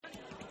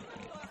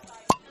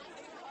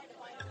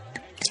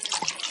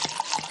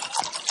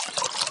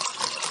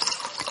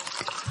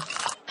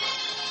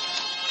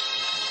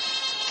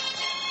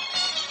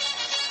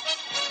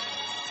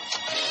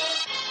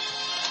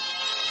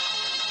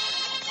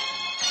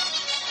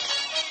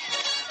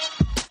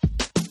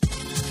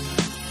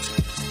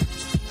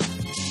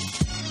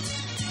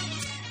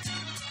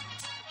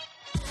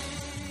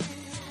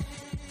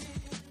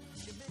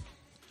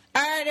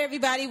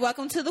everybody.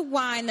 Welcome to the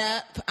Wine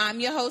Up. I'm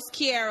your host,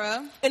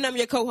 Kiara. And I'm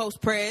your co-host,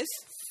 Prez.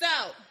 So,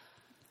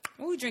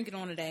 what we drinking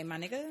on today, my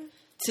nigga?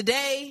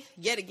 Today,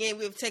 yet again,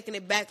 we've taken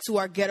it back to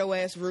our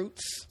ghetto-ass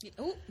roots.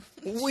 Ooh.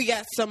 We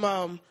got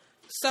some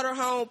Sutter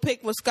Home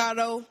Pick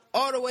Moscato,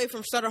 all the way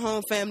from Sutter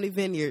Home Family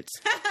Vineyards.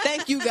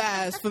 Thank you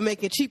guys for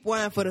making cheap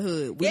wine for the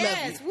hood. We love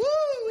you. Woo,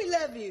 we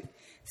love you.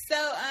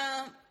 So,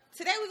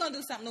 today we're going to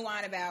do something to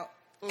wine about.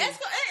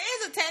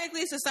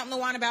 Technically, it's something to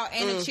wine about,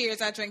 and a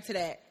cheers I drink to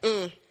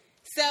that.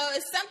 So,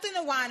 it's something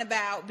to wine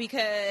about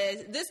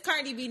because this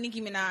Cardi B,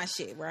 Nicki Minaj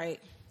shit, right?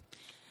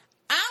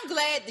 I'm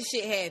glad the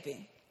shit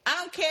happened. I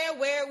don't care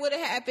where it would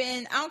have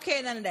happened. I don't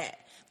care none of that.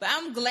 But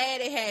I'm glad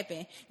it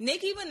happened.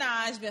 Nicki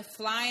Minaj been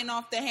flying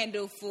off the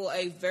handle for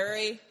a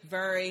very,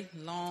 very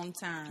long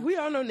time. We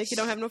all know Nicki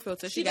don't have no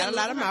filter. She got a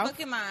lot of mouth.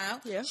 Fucking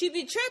mouth. Yeah. She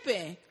be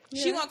tripping.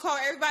 Yeah. She want to call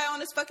everybody on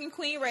this fucking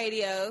Queen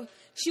Radio.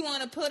 She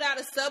want to put out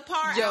a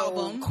subpar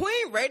album.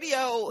 Queen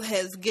Radio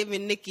has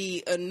given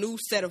Nicki a new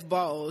set of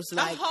balls.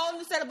 Like, a whole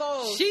new set of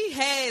balls. She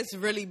has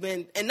really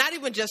been, and not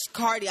even just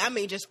Cardi, I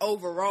mean just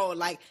overall,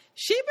 like,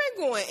 she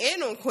been going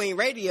in on Queen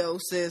Radio,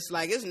 sis.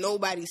 Like, it's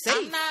nobody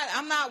safe.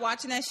 I'm not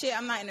watching that shit.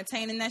 I'm not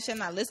entertaining that shit. I'm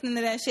not listening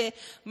to that shit.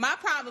 My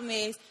problem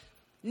is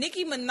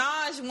Nicki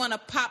Minaj want to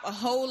pop a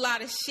whole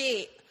lot of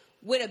shit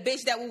with a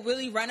bitch that will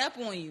really run up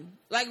on you.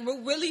 Like,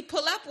 will really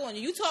pull up on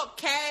you. You talk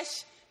cash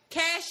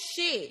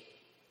shit.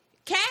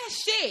 Cash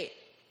shit.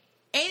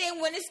 And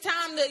then when it's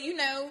time to,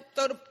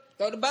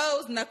 throw the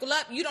bows, knuckle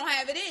up, you don't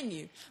have it in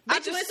you.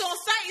 But when it's on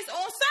site, it's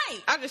on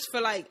site. I just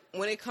feel like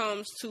when it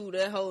comes to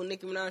the whole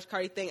Nicki Minaj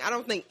Cardi thing, I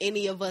don't think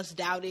any of us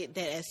doubted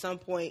that at some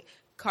point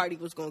Cardi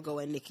was going to go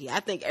at Nicki.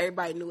 I think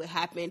everybody knew it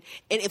happened.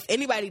 And if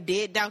anybody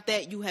did doubt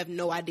that, you have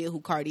no idea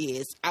who Cardi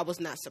is. I was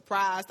not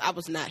surprised. I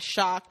was not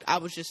shocked. I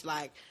was just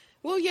like,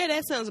 well, yeah,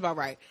 that sounds about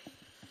right.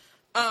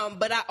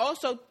 But I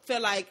also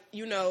feel like,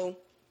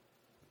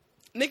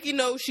 Nicki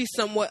knows she's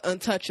somewhat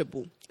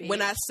untouchable. Yeah.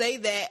 When I say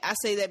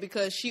that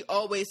because she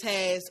always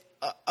has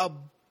a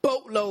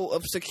boatload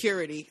of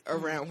security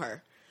around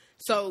her.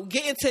 So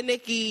getting to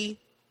Nicki,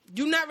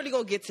 you're not really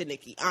going to get to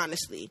Nicki,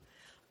 honestly.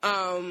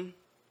 I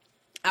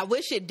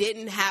wish it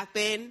didn't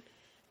happen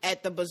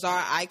at the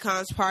Bizarre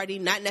Icons party,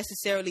 not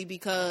necessarily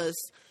because,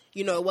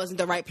 it wasn't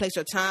the right place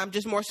or time,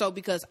 just more so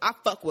because I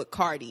fuck with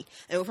Cardi.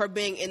 And with her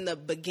being in the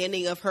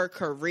beginning of her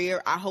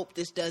career, I hope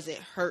this doesn't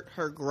hurt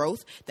her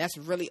growth. That's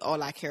really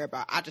all I care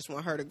about. I just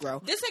want her to grow.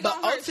 But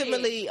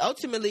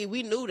ultimately,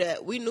 we knew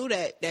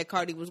that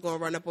Cardi was going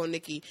to run up on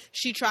Nicki.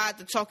 She tried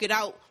to talk it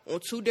out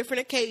on 2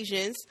 different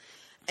occasions.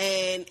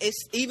 And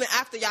it's even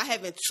after y'all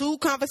having 2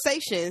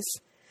 conversations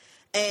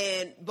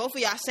and both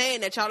of y'all saying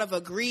that y'all have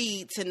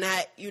agreed to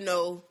not,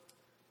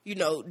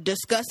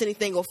 discuss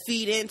anything or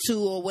feed into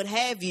or what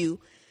have you,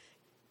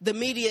 the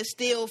media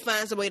still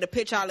finds a way to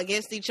pitch all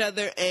against each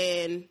other.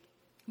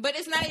 But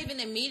it's not even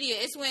the media.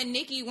 It's when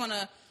Nicki want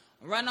to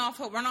run off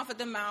at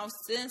the mouth,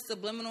 send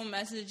subliminal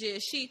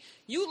messages.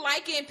 You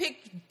like it and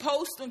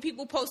post when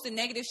people post the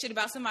negative shit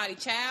about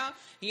somebody's child.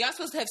 Y'all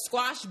supposed to have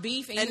squashed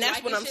beef. And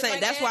that's what I'm saying.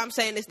 Like that's why I'm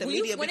saying it's the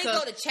media. When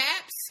because they go to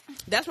Chaps.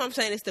 That's why I'm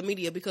saying it's the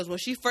media, because when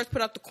she first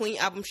put out the Queen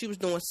album, she was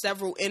doing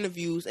several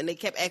interviews and they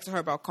kept asking her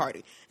about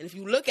Cardi. And if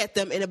you look at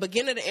them, in the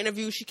beginning of the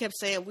interview, she kept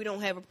saying, we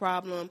don't have a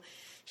problem.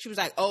 She was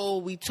like, oh,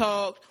 we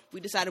talked. We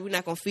decided we're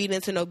not going to feed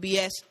into no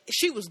BS.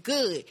 She was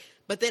good.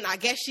 But then I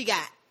guess she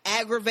got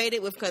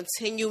aggravated with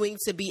continuing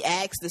to be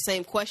asked the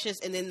same questions,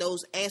 and then those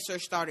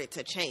answers started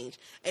to change.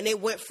 And it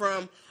went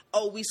from,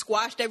 oh, we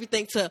squashed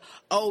everything to,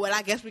 oh, well,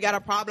 I guess we got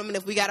a problem, and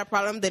if we got a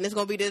problem, then it's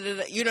going to be,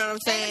 you know what I'm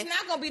saying? And it's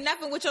not going to be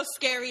nothing with your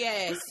scary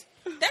ass.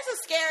 That's a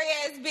scary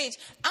ass bitch.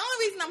 The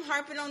only reason I'm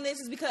harping on this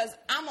is because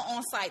I'm an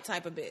on-site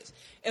type of bitch.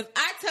 If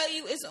I tell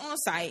you it's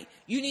on-site,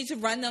 you need to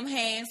run them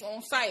hands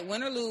on-site.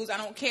 Win or lose, I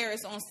don't care.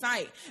 It's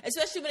on-site.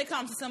 Especially when it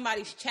comes to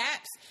somebody's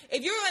chaps.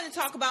 If you're going to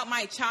talk about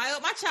my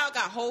child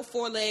got whole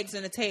 4 legs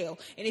and a tail.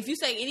 And if you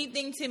say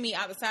anything to me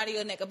outside of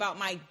your neck about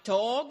my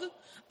dog,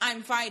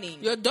 I'm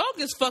fighting. Your dog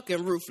is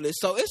fucking ruthless.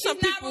 So it's some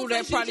people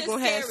that probably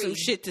gonna have some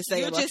shit to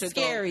say about your dog. You're just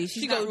scary.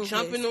 She go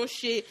jumping on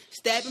shit,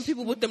 stabbing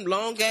people with them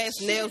long ass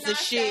nails and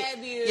shit.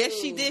 Yes,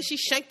 she did. She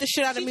shanked the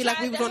shit out of me like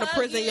we was on a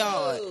prison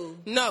yard.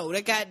 No,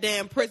 that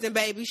goddamn prison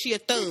baby. She a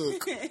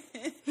thug.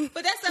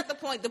 But that's not the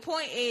point. The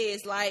point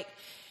is, like,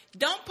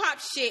 don't pop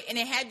shit and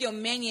then have your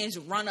minions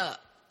run up.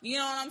 You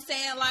know what I'm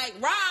saying? Like,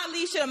 Ra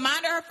Ali should have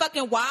minded her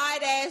fucking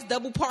wide-ass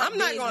double-part I'm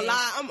not going to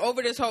lie. I'm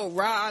over this whole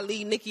Ra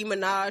Ali, Nicki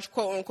Minaj,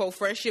 quote-unquote,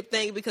 friendship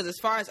thing, because as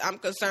far as I'm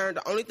concerned,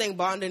 the only thing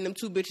bonding them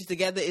 2 bitches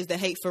together is the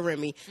hate for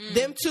Remy.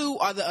 Them 2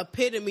 are the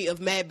epitome of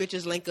mad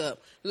bitches link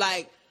up.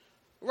 Like,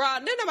 Ra,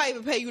 then nobody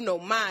even pay you no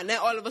mind.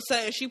 Now, all of a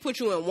sudden, she put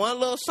you in one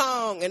little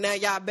song, and now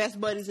y'all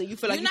best buddies, and you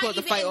feel like you're supposed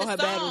to fight all her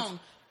battles.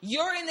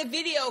 You're in the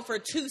video for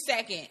 2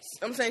 seconds.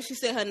 I'm saying she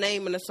said her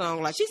name in the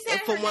song, like, she said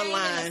for her one name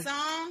line. In the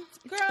song?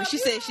 Girl, and she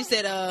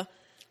said,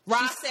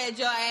 Ross said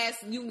your ass.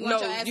 You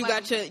want your ass.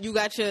 You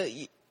got your.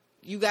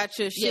 You got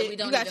your shit. Yeah, we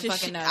don't you got even your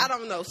fucking shit. know. I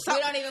don't know. We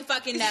don't even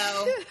fucking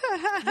know.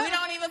 We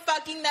don't even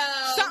fucking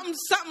know.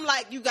 Something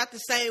like you got the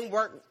same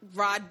work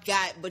Rod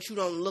got, but you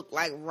don't look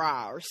like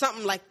Rod, or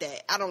something like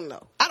that. I don't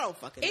know. I don't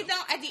fucking know. It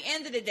don't. At the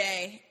end of the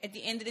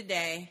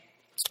day,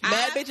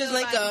 mad bitches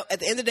link up. At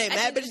the end of the day,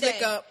 mad bitches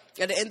link up.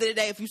 At the end of the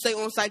day, if you stay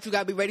on site, you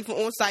gotta be ready for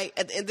on site.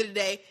 At the end of the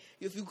day,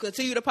 if you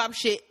continue to pop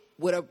shit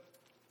with a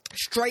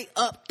straight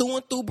up through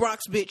and through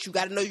Bronx bitch, you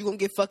gotta know you're gonna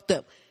get fucked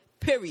up.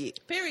 Period.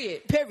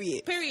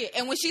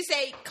 And when she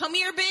say, "Come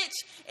here, bitch,"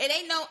 it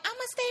ain't no, "I'm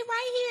gonna stay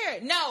right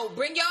here." No,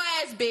 bring your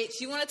ass, bitch.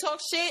 You want to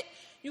talk shit?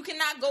 You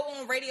cannot go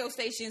on radio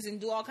stations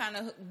and do all kind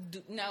of.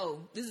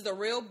 No, this is a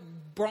real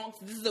Bronx.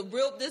 This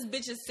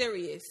bitch is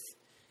serious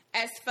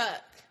as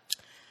fuck.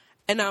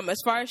 And as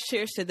far as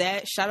cheers to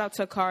that, shout out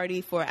to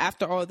Cardi for,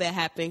 after all that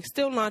happening,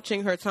 still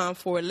launching her Tom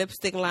Ford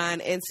lipstick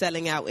line and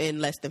selling out in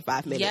less than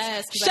 5 minutes.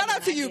 Yes. Shout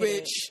out to you,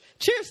 bitch.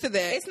 Cheers to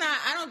that. It's not,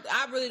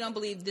 I really don't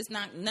believe this,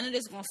 none of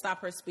this is going to stop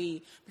her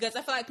speed. Because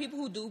I feel like people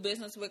who do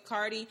business with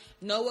Cardi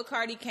know where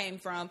Cardi came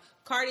from.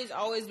 Cardi's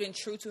always been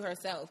true to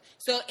herself.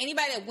 So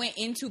anybody that went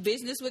into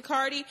business with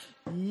Cardi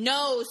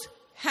knows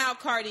how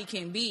Cardi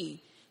can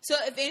be. So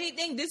if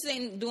anything, this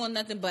ain't doing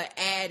nothing but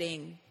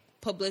adding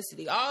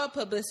publicity. All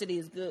publicity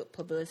is good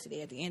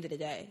publicity at the end of the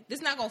day. This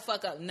is not going to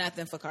fuck up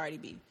nothing for Cardi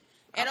B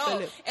at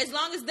all. As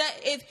long as that,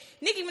 if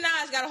Nicki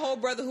Minaj got a whole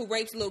brother who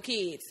rapes little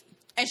kids,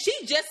 and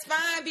she just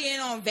fine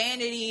being on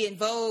Vanity and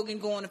Vogue and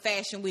going to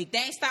Fashion Week, they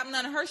ain't stopping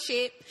none of her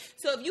shit.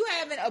 So if you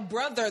having a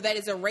brother that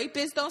is a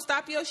rapist don't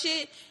stop your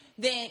shit,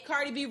 then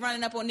Cardi B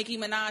running up on Nicki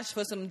Minaj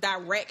for some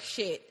direct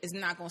shit is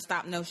not going to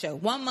stop no show.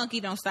 One monkey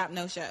don't stop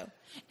no show.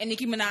 And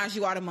Nicki Minaj,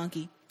 you are the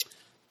monkey.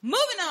 Moving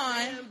on.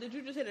 Damn, did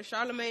you just hit a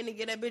Charlemagne to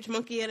get that bitch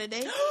monkey of the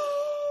day?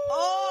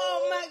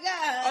 Oh my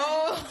god.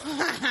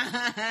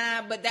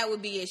 Oh, but that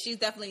would be it. She's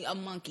definitely a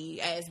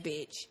monkey ass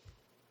bitch.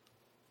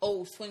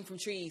 Oh, swing from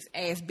trees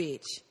ass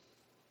bitch.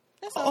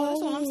 That's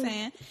all I'm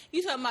saying.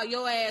 You talking about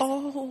your ass?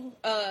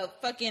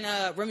 Fucking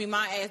Remy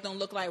Ma ass don't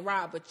look like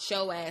Rob, but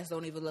your ass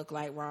don't even look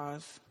like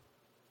Roz.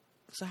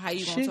 So how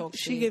you gonna talk shit?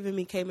 She giving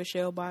me K.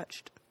 Michelle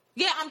botched.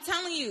 Yeah, I'm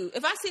telling you,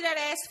 if I see that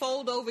ass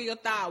fold over your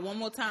thigh one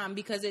more time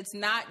because it's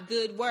not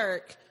good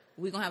work,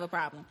 we're going to have a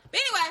problem. But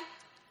anyway,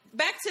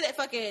 back to that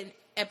fucking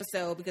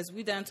episode, because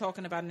we done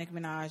talking about Nicki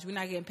Minaj. We're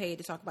not getting paid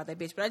to talk about that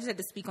bitch, but I just had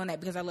to speak on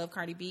that because I love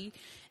Cardi B,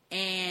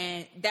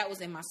 and that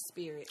was in my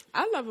spirit.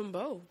 I love them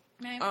both.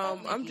 Man,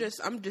 I'm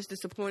just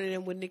disappointed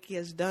in what Nicki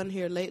has done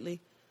here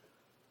lately.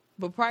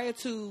 But prior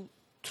to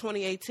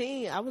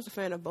 2018, I was a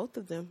fan of both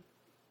of them.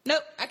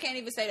 Nope, I can't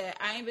even say that.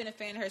 I ain't been a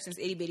fan of her since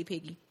Itty Bitty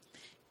Piggy.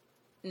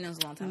 And that was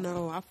a long time ago.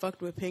 No, I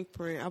fucked with Pink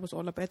Print. I was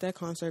all up at that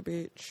concert,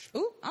 bitch.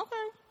 Ooh,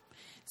 okay.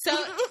 So,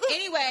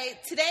 anyway,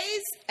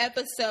 today's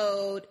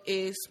episode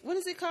is, what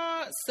is it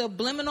called?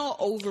 Subliminal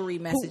Ovary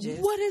Messages.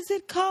 What is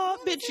it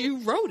called? Bitch, you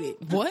wrote it.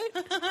 What?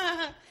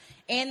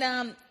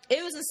 And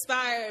it was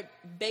inspired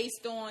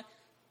based on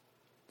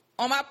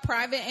my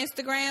private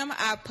Instagram,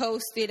 I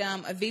posted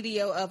a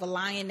video of a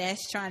lioness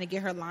trying to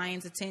get her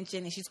lion's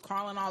attention, and she's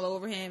crawling all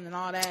over him and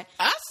all that.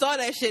 I saw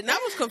that shit, and I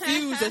was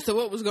confused as to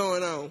what was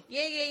going on.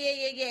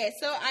 Yeah.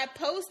 So I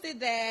posted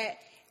that,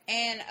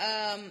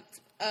 and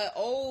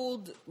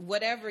old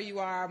whatever you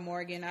are,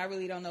 Morgan, I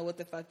really don't know what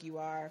the fuck you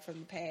are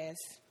from the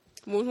past.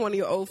 What was one of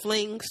your old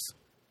flings?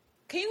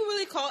 Can you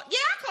really call it? Yeah,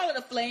 I call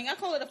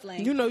it a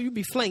fling. You know you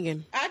be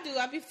flinging. I do.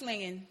 I be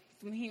flinging.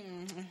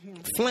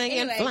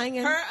 Flinging.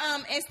 Her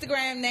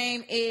Instagram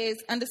name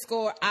is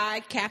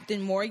 _I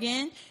Captain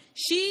Morgan.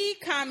 She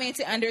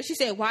commented under. She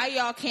said, "Why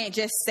y'all can't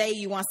just say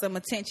you want some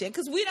attention?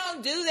 Because we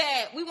don't do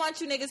that. We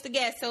want you niggas to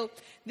guess." So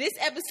this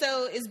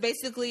episode is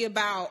basically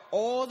about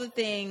all the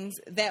things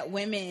that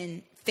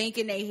women think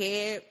in their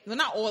head. Well,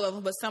 not all of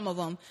them, but some of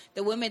them.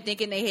 The women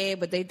think in their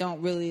head, but they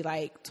don't really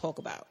talk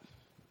about.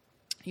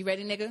 You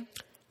ready, nigga?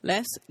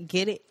 Let's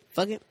get it.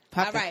 Fucking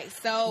pop. All right.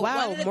 So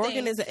wow,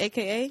 Morgan is an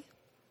AKA.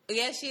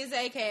 Yes, she is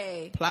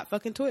AKA. Plot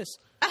fucking twist.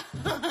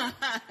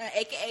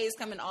 AKA is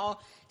coming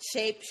all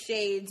shapes,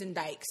 shades, and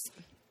dykes.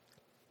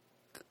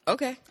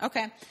 Okay.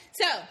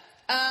 So,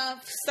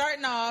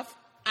 starting off,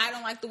 I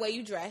don't like the way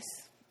you dress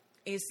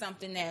is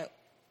something that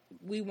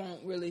we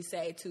won't really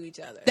say to each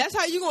other. That's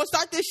how you gonna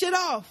start this shit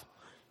off?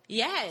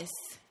 Yes.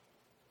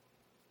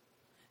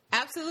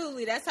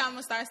 Absolutely. That's how I'm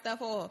gonna start stuff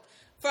off.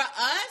 For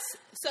us,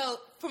 so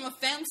from a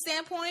femme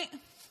standpoint,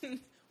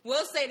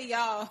 we'll say to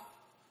y'all,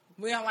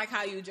 we don't like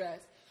how you dress.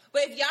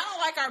 But if y'all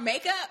don't like our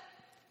makeup,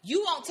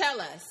 you won't tell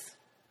us.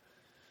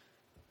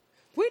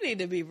 We need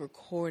to be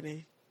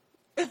recording.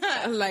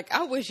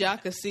 I wish y'all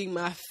could see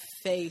my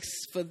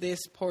face for this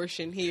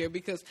portion here,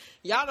 because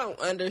y'all don't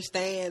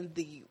understand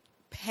the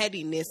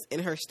pettiness in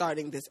her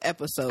starting this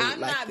episode. I'm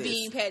not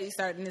being petty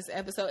starting this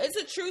episode. It's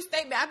a true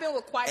statement. I've been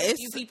with quite a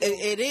few people.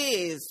 It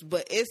is,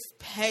 but it's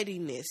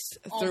pettiness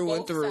through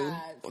and through.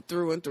 Sides.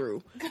 Through and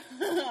through.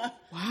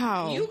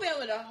 Wow. You've been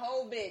with a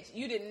whole bitch.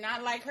 You did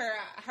not like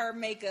her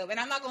makeup. And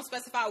I'm not going to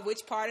specify which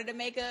part of the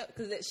makeup,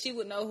 because she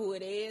would know who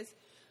it is.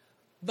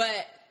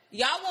 But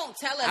y'all won't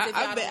tell us if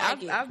y'all don't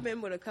like it. I've been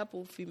with a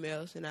couple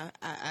females, and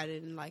I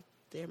didn't like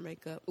their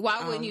makeup.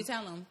 Why wouldn't you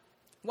tell them?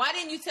 Why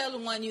didn't you tell the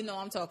one you know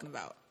I'm talking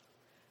about?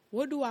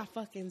 What do I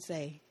fucking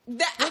say?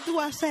 What do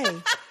I say?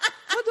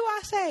 What do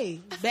I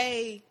say?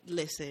 Babe,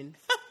 listen.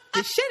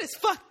 The shit is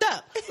fucked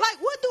up. Like,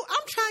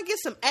 I'm trying to get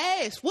some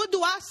ass. What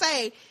do I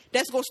say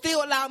that's going to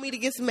still allow me to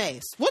get some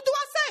ass? What do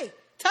I say?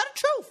 Tell the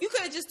truth. You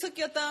could have just took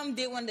your thumb,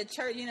 did one of the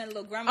church, the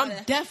little grandma.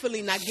 I'm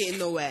definitely not getting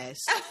no ass.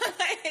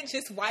 And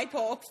just wipe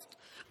off.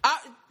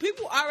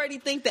 People already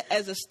think that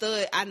as a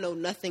stud, I know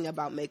nothing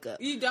about makeup.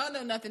 You don't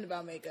know nothing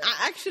about makeup.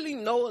 I actually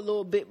know a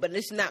little bit, but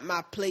it's not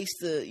my place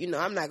to,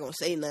 I'm not going to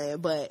say nothing,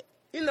 but,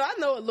 I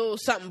know a little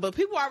something. But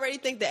people already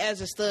think that as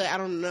a stud, I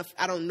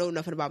don't know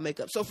nothing about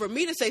makeup. So for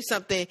me to say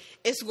something,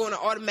 it's going to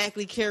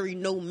automatically carry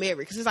no merit.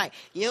 Because it's like,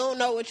 you don't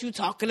know what you're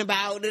talking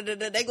about. They're going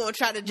to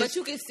try to just but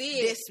you can see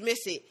it. Dismiss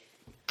it.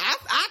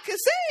 I can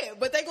see it,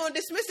 but they're going to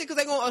dismiss it because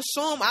they're going to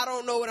assume I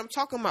don't know what I'm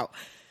talking about.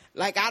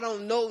 Like, I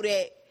don't know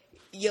that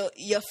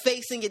your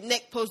face and your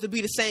neck supposed to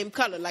be the same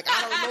color. Like,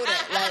 I don't know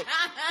that.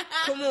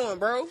 Like, come on,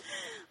 bro.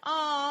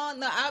 Oh,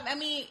 no. I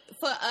mean,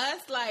 for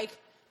us, like,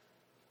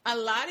 a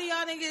lot of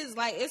y'all niggas,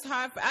 like, it's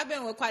hard. I've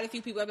been with quite a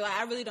few people. I'll be like,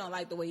 I really don't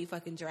like the way you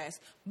fucking dress.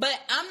 But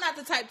I'm not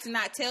the type to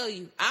not tell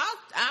you.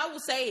 I will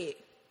say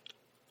it.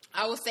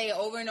 I will say it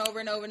over and over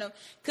and over and over.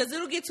 Because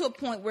it'll get to a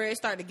point where it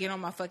starts to get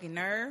on my fucking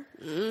nerve.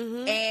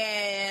 Mm-hmm.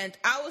 And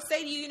I will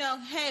say to you,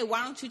 hey,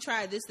 why don't you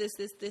try this,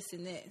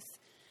 and this?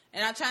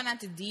 And I try not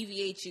to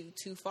deviate you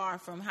too far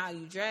from how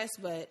you dress,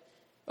 but...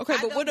 Okay,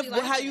 but what if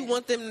how you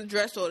want them to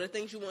dress or the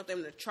things you want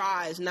them to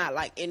try is not,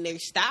 like, in their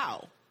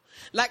style?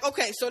 Like,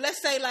 okay, so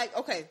let's say, like,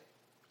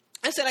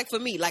 for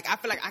me, like, I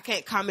feel like I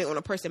can't comment on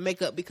a person's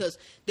makeup because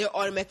they're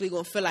automatically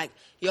going to feel like,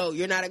 yo,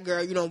 you're not a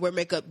girl, you don't wear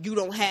makeup, you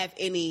don't have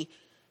any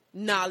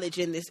knowledge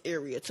in this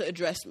area to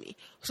address me.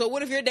 So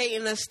what if you're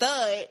dating a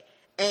stud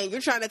and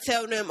you're trying to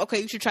tell them,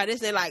 okay, you should try this,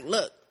 and they're like,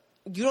 look,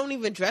 you don't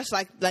even dress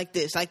like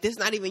this. Like, this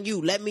not even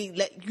you. Let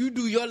you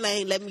do your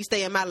lane. Let me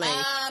stay in my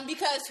lane.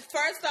 Because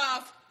first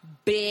off,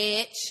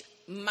 bitch,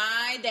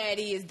 my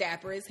daddy is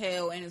dapper as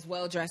hell and is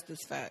well dressed as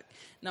fuck.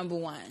 Number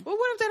one. But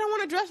what if they don't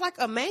want to dress like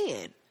a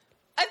man?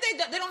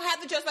 They don't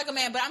have to dress like a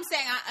man, but I'm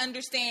saying I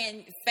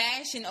understand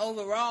fashion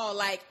overall.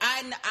 Like,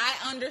 I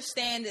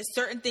understand that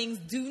certain things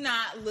do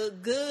not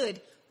look good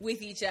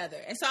with each other.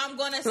 And so I'm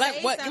going to say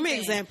like what? something. Give me an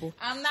example.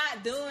 I'm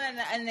not doing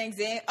an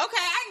example. Okay,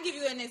 I can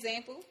give you an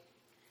example.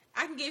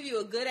 I can give you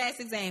a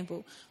good-ass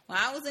example. When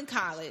I was in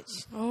college.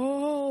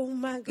 Oh,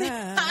 my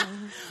God.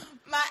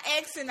 My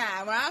ex and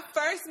I, when I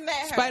first met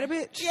her. Spider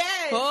bitch?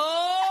 Yes.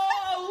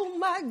 Oh,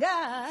 my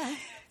God.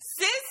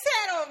 Sis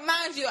had on,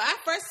 mind you,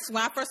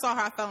 when I first saw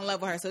her, I fell in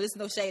love with her. So this is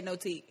no shade, no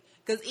tea.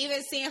 Because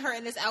even seeing her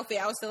in this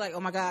outfit, I was still like, oh,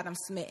 my God, I'm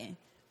smitten.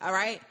 All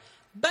right?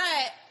 But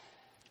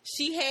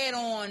she had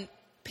on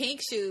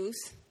pink shoes.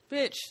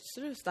 Bitch,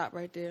 stop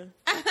right there.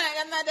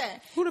 I'm not done.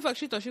 Who the fuck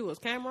she thought she was?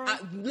 Cameron?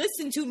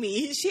 Listen to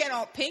me. She had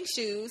on pink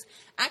shoes.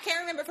 I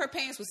can't remember if her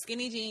pants was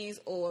skinny jeans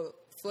or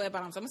flat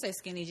bottoms. I'm going to say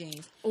skinny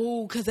jeans.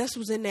 Ooh, because this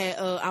was in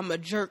that I'm a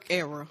jerk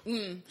era.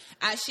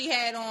 She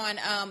had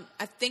on,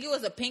 I think it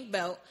was a pink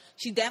belt.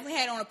 She definitely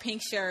had on a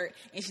pink shirt.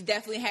 And she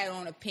definitely had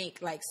on a pink,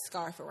 like,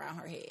 scarf around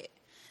her head.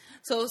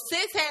 So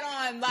sis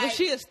had on, like... Was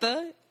she a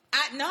stud?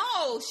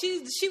 No. She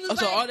was like...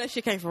 So all that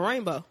shit came from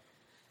Rainbow?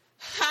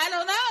 I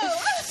don't know.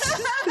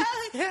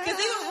 Because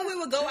even when we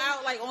would go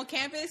out, like, on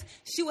campus,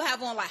 she would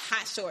have on, like,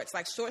 hot shorts,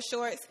 like, short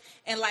shorts,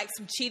 and, like,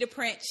 some cheetah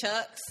print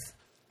chucks,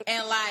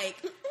 and,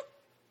 like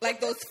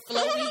those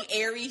floaty,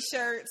 airy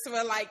shirts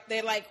where, like,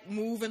 they, like,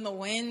 move in the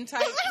wind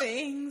type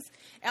things,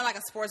 and, like,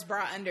 a sports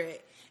bra under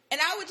it.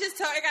 And I would just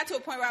tell her, it got to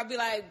a point where I'd be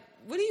like,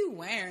 what are you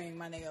wearing,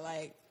 my nigga?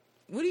 Like,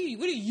 what are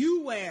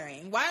you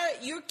wearing? Why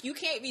you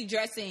can't be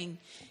dressing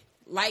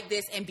like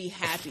this and be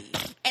happy.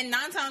 And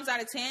 9 times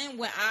out of 10,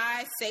 when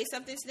I say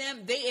something to them,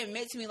 they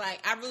admit to me,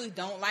 like, I really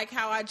don't like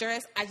how I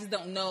dress. I just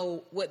don't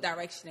know what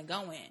direction to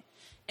go in.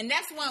 And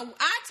that's when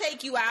I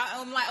take you out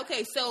and I'm like,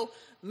 okay, so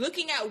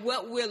looking at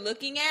what we're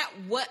looking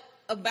at, what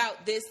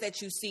about this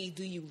that you see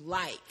do you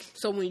like?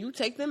 So when you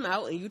take them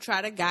out and you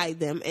try to guide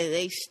them and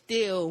they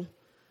still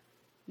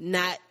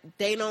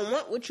they don't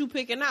want what you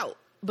picking out.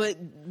 But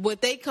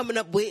what they coming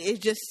up with is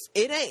just,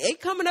 it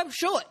coming up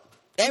short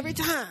every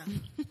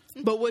time.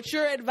 But what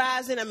you're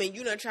advising, I mean,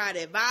 you done tried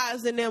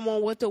advising them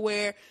on what to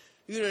wear.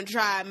 You done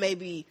tried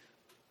maybe,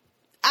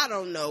 I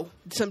don't know,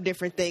 some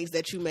different things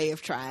that you may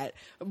have tried.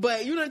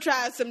 But you done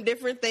tried some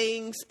different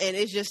things, and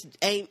it's just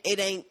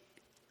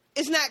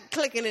it's not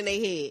clicking in their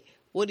head.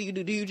 What do you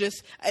do? Do you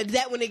just, is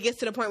that when it gets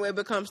to the point where it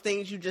becomes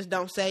things you just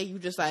don't say? You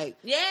just like,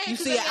 yeah, you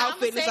see an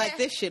outfit and it's like,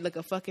 this shit look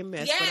a fucking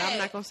mess. Yeah, but I'm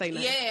not going to say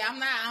nothing. Yeah,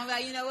 I'm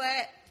like, you know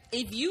what?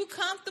 If you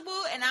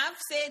comfortable, and I've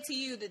said to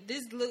you that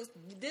this,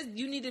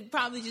 you need to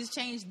probably just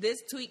change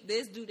this, tweak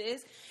this, do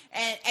this.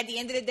 And at the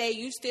end of the day,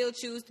 you still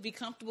choose to be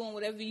comfortable in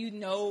whatever you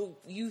know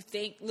you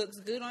think looks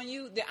good on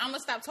you, then I'm going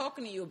to stop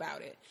talking to you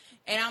about it.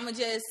 And I'm going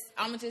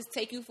to just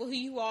take you for who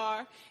you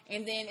are.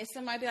 And then if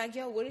somebody be like,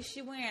 yo, what is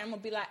she wearing? I'm going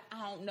to be like,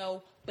 I don't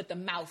know, but the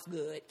mouth's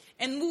good.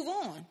 And move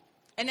on.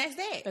 And that's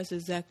that. That's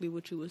exactly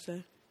what you would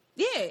say.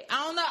 Yeah.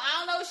 I don't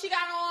know what she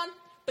got on.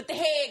 but the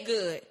head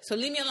good. So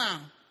leave me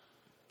alone.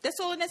 That's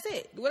all, and that's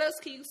it. What else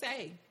can you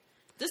say?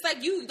 Just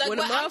like you, like when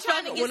a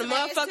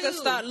motherfucker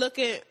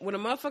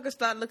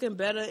start looking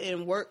better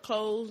in work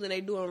clothes than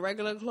they do in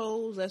regular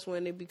clothes, that's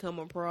when they become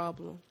a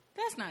problem.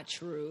 That's not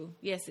true.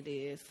 Yes, it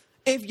is.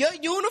 If your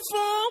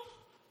uniform,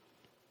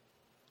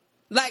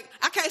 like,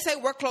 I can't say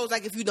work clothes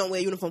like if you don't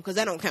wear a uniform because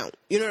that don't count.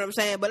 You know what I'm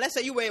saying? But let's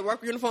say you wear a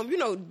work uniform. You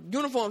know,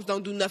 uniforms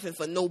don't do nothing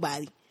for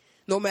nobody.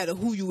 No matter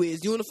who you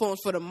is,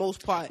 uniforms for the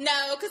most part.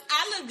 No, because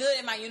I look good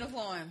in my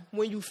uniform.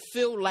 When you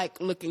feel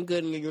like looking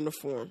good in your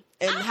uniform.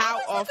 And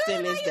how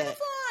often is that?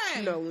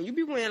 Uniform. No, when you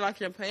be wearing like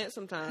your pants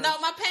sometimes. No,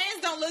 my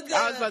pants don't look good.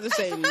 I was about to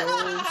say,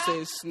 no,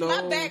 sis, no.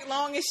 My back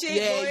long as shit,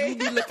 yeah, boy. You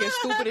be looking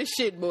stupid as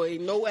shit, boy.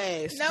 No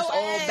ass. No just ass.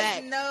 all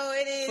back. No,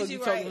 it is. What you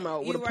talking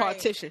about? With a right.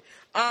 partition.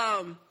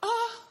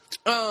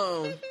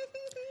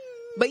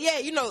 But yeah,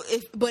 you know,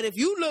 if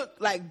you look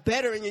like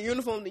better in your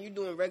uniform than you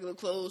do in regular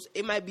clothes,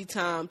 it might be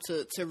time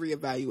to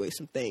reevaluate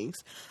some things.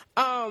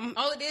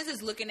 All it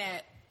is looking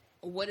at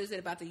what is it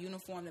about the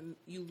uniform that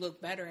you look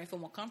better and feel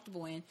more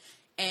comfortable in,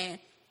 and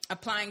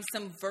applying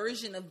some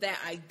version of that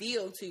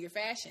ideal to your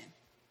fashion.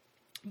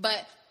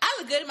 But I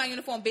look good in my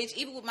uniform, bitch,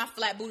 even with my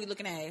flat booty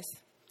looking ass.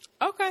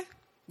 Okay.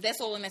 That's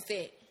all, and that's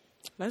it.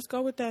 Let's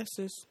go with that,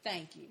 sis.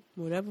 Thank you.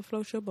 Whatever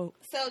floats your boat.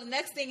 So the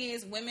next thing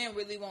is women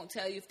really won't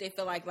tell you if they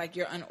feel like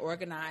you're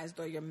unorganized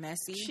or you're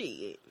messy.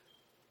 Shit.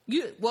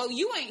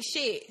 You ain't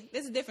shit.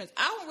 There's a difference.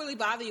 I won't really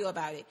bother you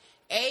about it.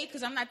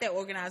 Because I'm not that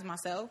organized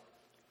myself.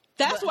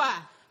 That's why.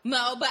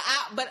 No, but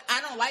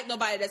I don't like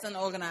nobody that's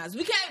unorganized.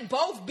 We can't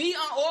both be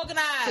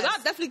unorganized. Because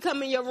I'll definitely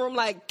come in your room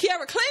like,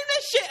 Kiara, clean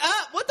this shit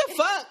up. What the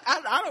fuck?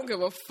 I don't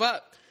give a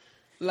fuck.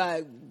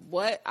 Like,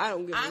 what? I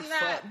don't give a fuck. I'm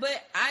not,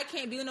 but I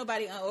can't be with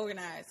nobody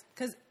unorganized.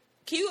 Because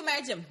can you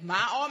imagine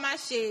all my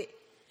shit?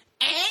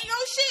 Ain't no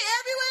shit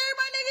everywhere,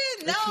 my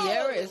nigga. No.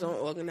 Kiara is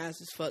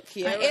unorganized as fuck.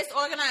 Kiara, it's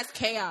organized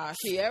chaos.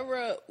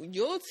 Kiara,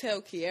 you'll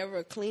tell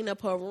Kiara clean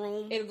up her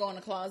room. It'll go in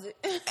the closet.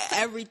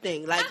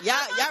 Everything. Like, y'all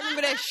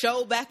remember that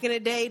show back in the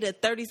day, the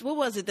 30s? What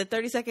was it? The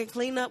 30-second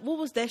cleanup? What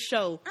was that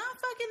show? I don't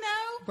fucking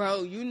know.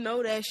 Bro, you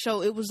know that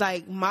show. It was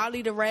like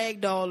Molly the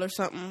Rag Doll or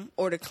something,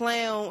 or the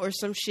Clown or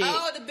some shit.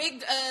 Oh, the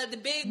big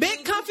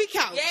comfy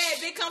couch. Yeah,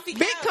 big comfy couch.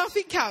 Big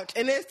comfy couch.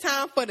 And it's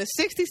time for the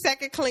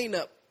 60-second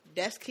cleanup.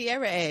 That's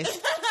Kiara ass.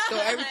 Throw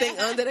everything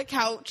under the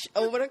couch,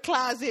 over the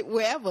closet,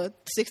 wherever.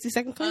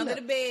 60-second cleanup.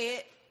 Under the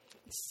bed.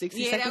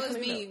 60 that was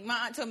me.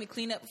 My aunt told me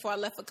clean up before I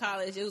left for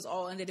college. It was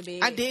all under the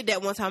bed. I did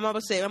that one time. My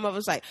mother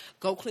was like,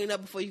 go clean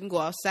up before you can go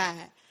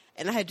outside.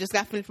 And I had just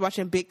got finished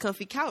watching Big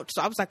Comfy Couch.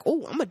 So I was like,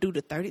 oh, I'm going to do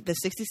the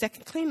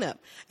 60-second cleanup.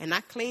 And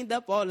I cleaned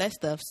up all that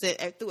stuff.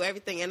 Threw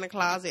everything in the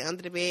closet,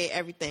 under the bed,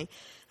 everything.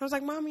 I was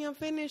like, Mommy, I'm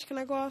finished. Can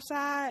I go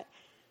outside?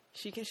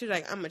 She was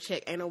like, I'm going to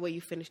check. Ain't no way you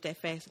finished that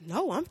fast.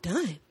 No, I'm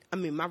done. I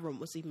mean, my room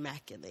was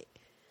immaculate.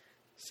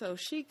 So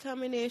she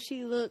come in there,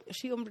 she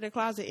opened the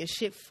closet, and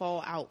shit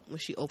fall out when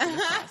she opened the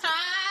closet.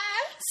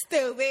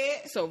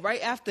 Stupid. So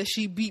right after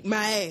she beat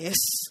my ass,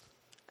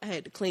 I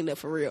had to clean up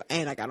for real,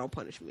 and I got on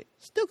punishment.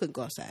 Still couldn't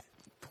go outside.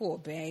 Poor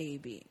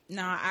baby.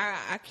 No,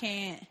 I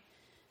can't.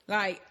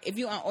 Like, if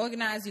you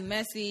unorganized, you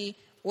messy,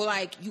 or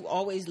like you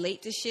always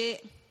late to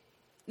shit.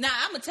 Nah,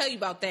 I'm gonna tell you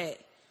about that.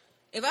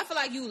 If I feel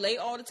like you late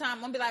all the time,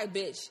 I'm gonna be like,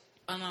 bitch,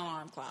 an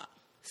alarm clock,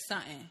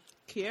 something.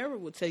 Kiara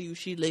will tell you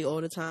she late all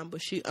the time,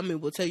 but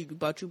will tell you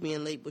about you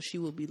being late, but she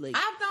will be late.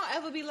 I don't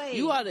ever be late.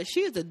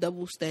 She is a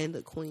double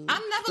standard queen.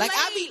 I'm never like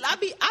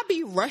late. I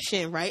be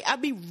rushing, right? I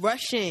be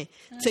rushing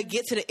to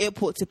get to the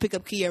airport to pick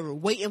up Kiara,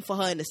 waiting for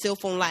her in the cell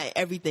phone light,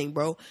 everything,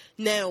 bro.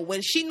 Now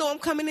when she know I'm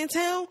coming in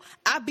town,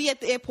 I be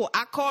at the airport.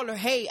 I call her,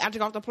 hey, I just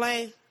got off the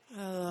plane.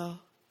 I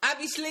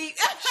be sleep.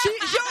 She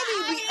don't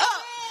even be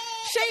up.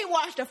 She ain't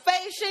washed her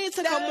face. She ain't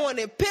took her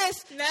morning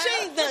piss. No. She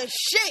ain't done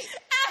shit.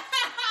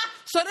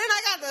 So then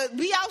I got to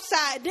be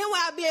outside. Then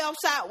when I be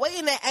outside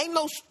waiting, there ain't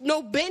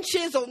no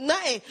benches or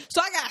nothing.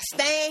 So I got to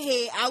stand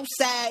here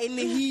outside in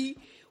the heat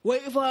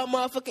waiting for her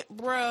motherfucking...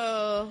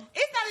 Bruh.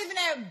 It's not even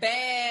that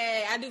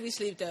bad. I do be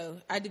sleep, though.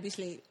 I do be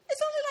sleep.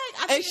 It's only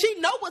like... And she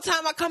know what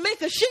time I come in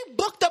because she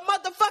booked a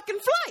motherfucking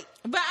flight.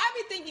 But I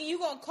be thinking you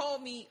going to call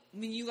me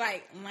when you,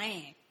 like,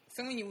 land.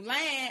 So when you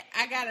land,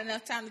 I got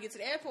enough time to get to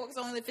the airport because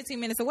it's only 15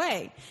 minutes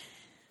away.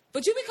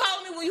 But you be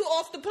calling me when you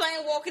off the plane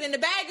walking in the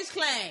baggage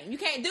claim. You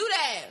can't do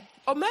that.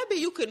 Or maybe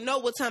you could know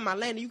what time I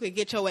landed. You could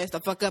get your ass the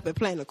fuck up and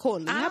plan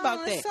accordingly. How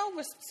about that? It's so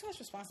much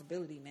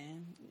responsibility,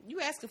 man. You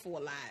asking for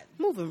a lot.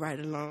 Moving right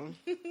along.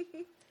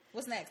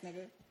 What's next,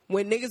 nigga?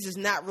 When niggas is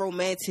not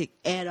romantic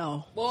at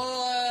all.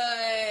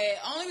 Boy,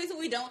 only reason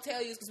we don't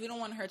tell you is because we don't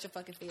want to hurt your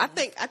fucking feelings.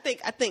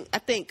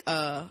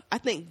 I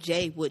think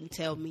Jay wouldn't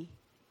tell me.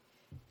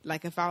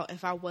 Like if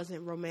I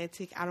wasn't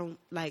romantic, I don't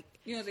like.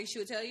 You don't think she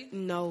would tell you?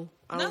 No.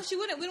 No, she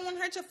wouldn't. We don't want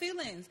to hurt your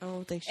feelings. I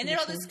don't think she would. And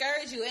it'll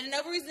discourage you. And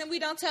another reason we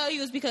don't tell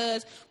you is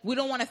because we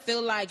don't want to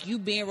feel like you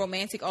being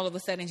romantic all of a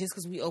sudden just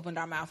because we opened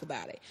our mouth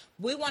about it.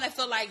 We want to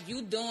feel like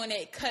you doing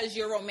it because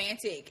you're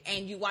romantic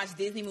and you watch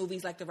Disney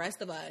movies like the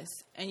rest of us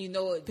and you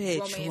know what romance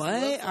what? looks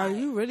like. Are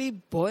you really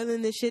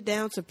boiling this shit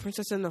down to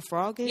Princess and the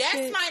Frog and shit?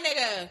 Yes, my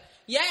nigga.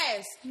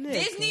 Yes. Nigga.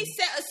 Disney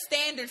set a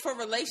standard for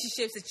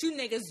relationships that you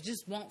niggas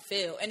just won't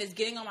feel, and it's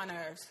getting on my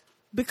nerves.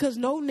 Because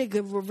no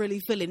nigga will really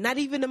feel it. Not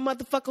even the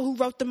motherfucker who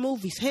wrote the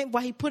movies. Him,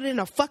 why he put it in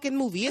a fucking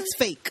movie. It's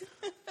fake.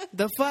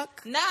 The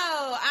fuck? No,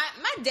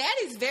 my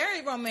daddy's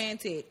very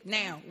romantic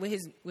now with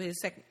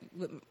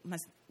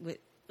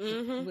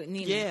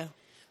Nina. Yeah.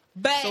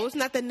 But So it's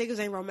not that niggas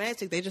ain't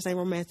romantic. They just ain't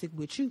romantic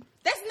with you.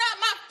 that's not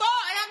my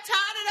fault, and I'm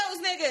tired of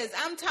those niggas.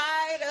 I'm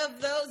tired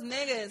of those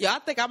niggas. Yeah, I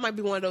think I might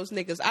be one of those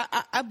niggas.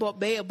 I bought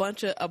Bae a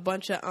bunch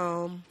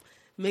of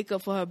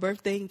makeup for her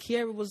birthday, and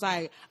Kiara was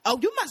like, "Oh,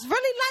 you must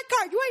really like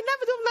her. You ain't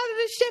never doing none of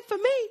this shit for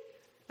me."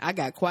 I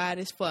got quiet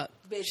as fuck.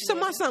 Bitch, She said,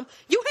 "My son,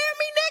 you hear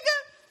me,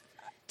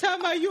 nigga?" Talking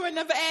about you would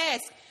never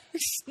ask.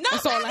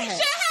 That's all I Nobody had.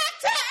 should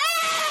have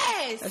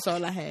to ask. That's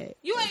all I had.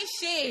 You ain't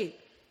shit.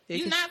 Yeah,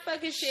 You 'cause not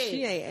fucking shit.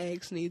 She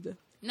ain't asked neither.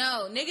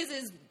 No,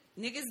 niggas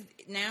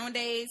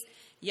nowadays,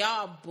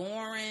 y'all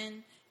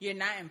boring. You're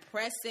not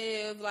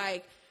impressive.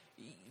 Like,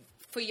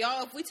 for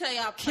y'all, if we tell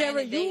y'all plan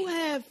Kiara, a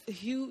date,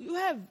 you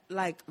have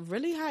like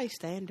really high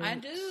standards. I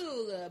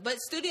do. But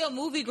Studio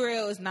Movie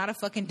Grill is not a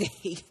fucking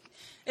date.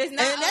 It's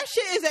not. And that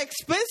shit is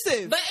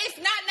expensive. But it's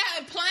not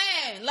nothing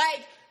planned.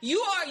 Like, you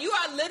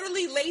are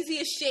literally lazy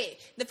as shit.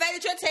 The fact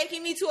that you're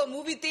taking me to a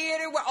movie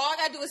theater where all I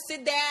gotta do is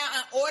sit down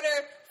and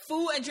order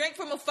food and drink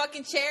from a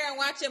fucking chair and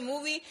watch a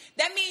movie,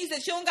 that means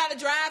that you don't gotta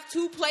drive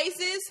 2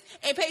 places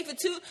and pay for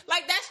 2.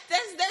 Like, that's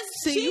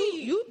See,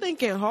 cheap. you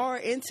thinking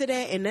hard into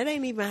that, and that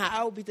ain't even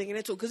how I would be thinking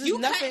into it. Because You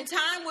cutting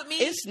time with me.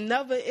 It's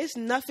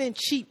nothing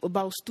cheap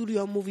about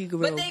Studio Movie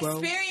Grill, But the bro.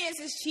 experience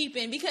is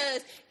cheaping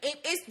because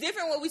it's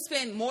different when we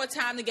spend more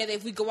time together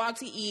if we go out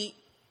to eat.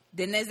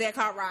 Then there's that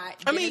car ride.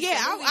 I mean, yeah,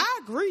 I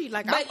agree.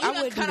 Like, But I you done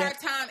wouldn't do cut our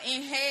that. time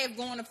in half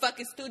going to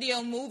fucking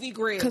Studio Movie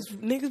Grill. Because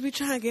niggas be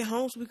trying to get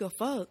home so we can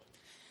fuck.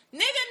 Nigga,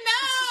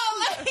 no!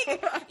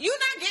 Like, you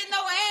not getting no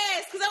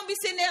ass. Because I'm going to be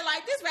sitting there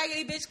like, this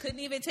raggedy bitch couldn't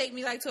even take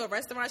me, like, to a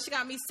restaurant. She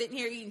got me sitting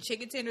here eating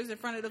chicken tenders in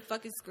front of the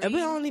fucking screen. It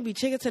would only be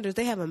chicken tenders.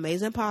 They have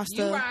amazing pasta.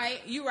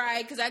 You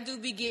right. Because I do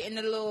be getting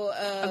the little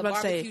about to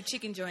barbecue say,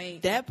 chicken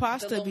joint. that The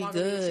pasta little be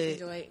margarita good.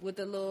 chicken joint with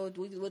the little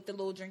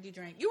drinky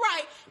drink. You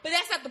right. But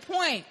that's not the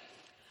point.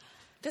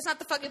 That's not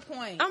the fucking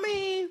point. I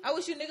mean, I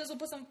wish you niggas would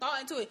put some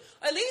thought into it.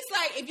 At least,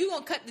 like, if you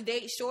gonna cut the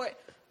date short,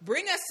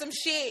 bring us some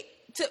shit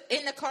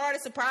in the car to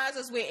surprise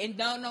us with, and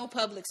don't know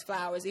Publix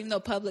flowers, even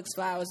though Publix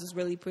flowers is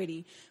really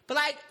pretty. But,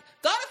 like,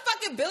 go to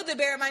fucking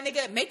Build-A-Bear, my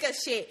nigga, make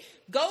us shit.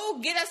 Go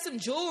get us some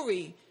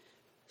jewelry.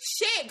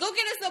 Shit, go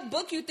get us a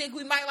book you think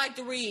we might like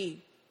to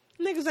read.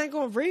 niggas ain't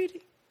gonna read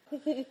it.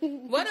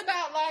 What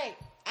about, like,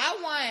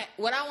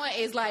 what I want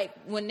is, like,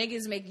 when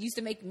niggas used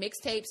to make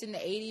mixtapes in the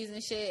 80s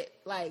and shit,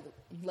 like,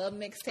 love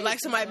mixtapes. Like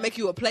somebody make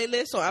you a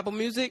playlist on Apple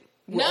Music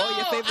with all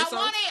your favorite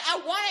songs?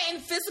 I want it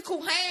in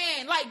physical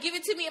hand. Like, give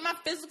it to me in my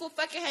physical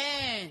fucking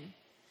hand.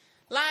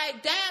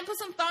 Like, damn, put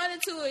some thought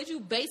into it, you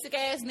basic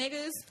ass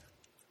niggas.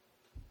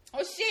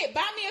 Oh shit,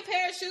 buy me a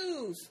pair of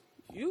shoes.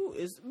 Buy a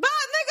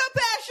nigga a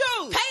pair of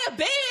shoes. Pay a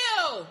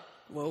bill.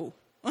 Whoa.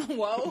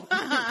 Whoa.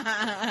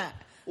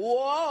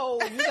 Whoa,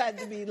 you got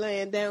to be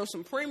laying down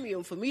some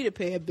premium for me to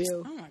pay a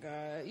bill. Oh my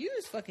god, you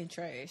is fucking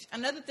trash.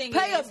 Another thing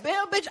Pay is, a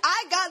bill, bitch.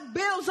 I got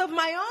bills of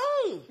my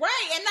own.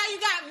 right, and now you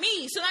got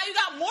me, so now you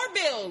got more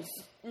bills.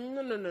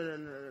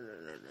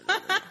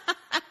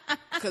 No.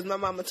 Because my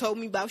mama told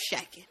me about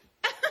shacking.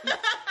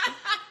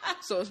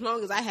 So as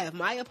long as I have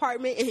my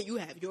apartment and you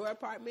have your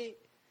apartment,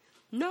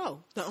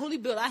 no. The only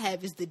bill I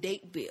have is the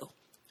date bill.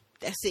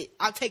 That's it.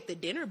 I'll take the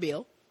dinner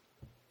bill.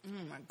 Oh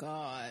my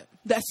god,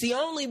 That's the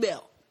only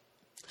bill.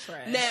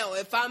 trash. Now,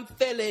 if I'm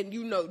feeling,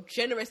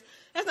 generous,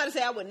 that's not to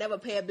say I would never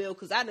pay a bill,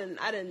 because I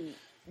done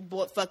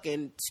bought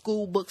fucking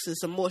school books and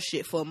some more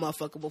shit for a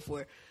motherfucker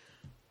before.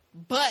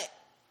 But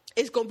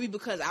it's going to be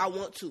because I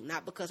want to,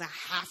 not because I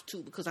have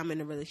to, because I'm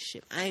in a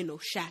relationship. I ain't no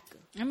shacker.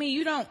 I mean,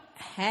 you don't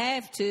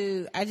have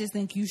to. I just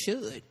think you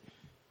should.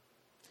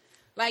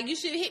 Like, you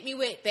should hit me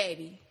with,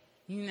 baby.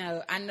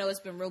 I know it's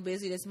been real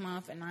busy this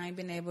month, and I ain't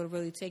been able to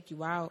really take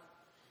you out.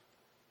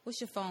 What's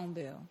your phone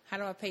bill? How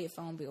do I pay your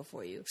phone bill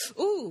for you?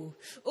 Ooh,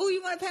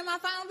 you want to pay my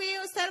phone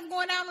bill instead of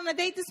going out on a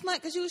date this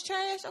month because you was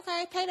trash?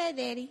 Okay, pay that,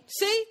 daddy.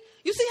 See?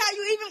 You see how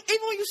you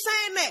even when you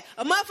saying that,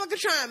 a motherfucker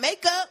trying to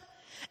make up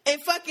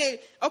and fucking,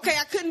 okay,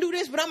 I couldn't do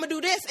this, but I'm going to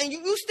do this, and you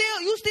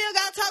still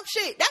got to talk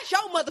shit. That's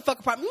your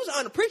motherfucking problem. You was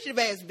an unappreciative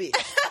ass bitch.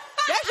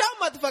 That's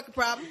your motherfucking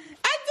problem.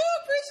 I do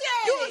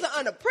appreciate You it. was an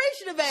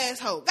unappreciative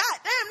asshole. God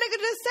damn, nigga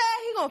just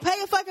said he gonna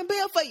pay a fucking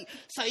bill for you.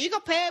 So you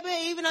gonna pay a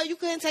bill even though you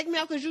couldn't take me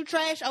out because you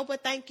trash? Oh,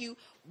 but thank you.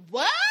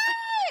 What?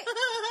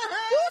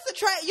 You a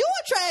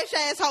trash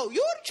asshole. You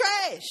the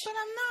trash. But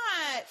I'm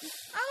not.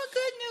 I'm a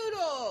good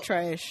noodle.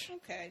 Trash.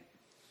 Okay.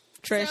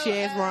 Trashy So,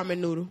 ass ramen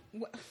noodle.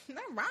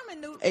 Not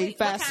ramen noodle.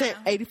 85 cent.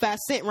 85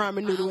 cent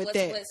ramen noodle with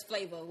that. What's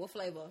flavor? What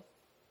flavor?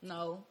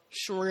 No.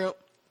 Shrimp.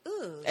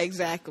 Ugh.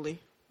 Exactly.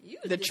 You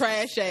The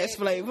trash ass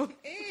flavor. Ew.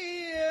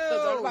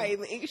 Because nobody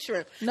even eat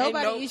shrimp.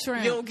 Nobody eats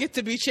shrimp. You don't get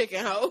to be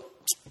chicken hoe.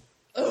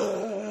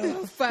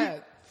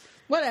 Fuck.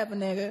 Whatever,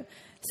 nigga.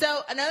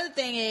 So another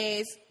thing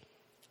is,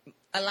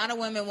 a lot of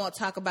women won't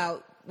talk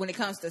about when it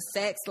comes to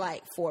sex,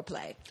 like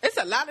foreplay. It's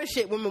a lot of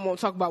shit women won't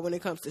talk about when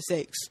it comes to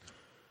sex.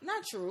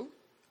 Not true.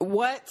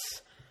 What?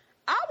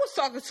 I was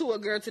talking to a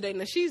girl today.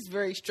 Now she's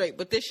very straight,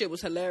 but this shit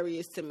was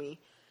hilarious to me.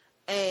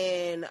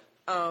 And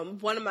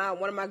one of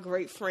my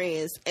great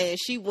friends, and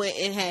she went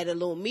and had a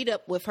little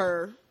meetup with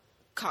her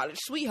college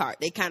sweetheart.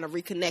 They kind of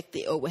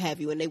reconnected or what have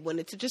you, and they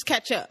wanted to just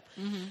catch up.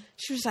 Mm-hmm.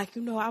 She was like,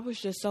 I was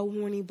just so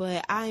horny,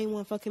 but I ain't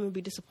want to fuck him and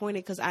be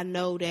disappointed because I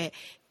know that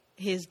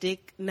his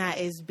dick not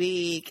as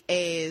big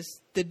as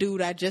the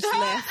dude I just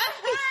left.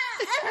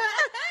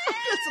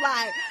 It's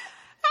like,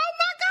 oh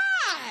my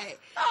God.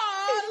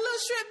 Oh, little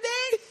shrimp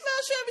dick.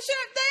 Little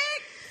shrimp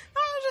dick. I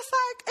was just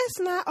like, it's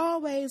not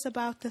always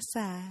about the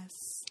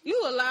size. You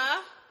a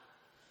lie.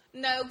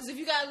 No, because if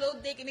you got a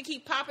little dick and it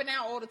keep popping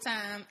out all the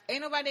time,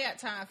 ain't nobody got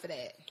time for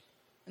that.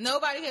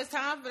 Nobody has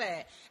time for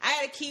that.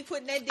 I gotta keep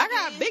putting that dick in. I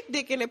got a big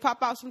dick and it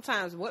pop out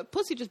sometimes. What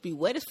pussy just be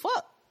wet as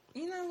fuck.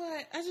 You know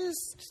what?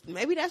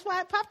 Maybe that's why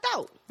it popped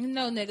out.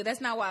 No, nigga,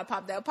 that's not why it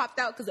popped out. It popped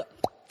out because it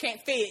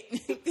can't fit.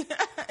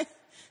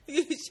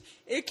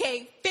 It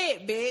can't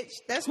fit, bitch.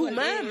 That's what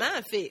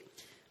mine fit.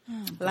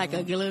 Like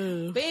a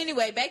glove. But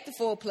anyway, back to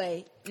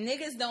foreplay.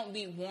 Niggas don't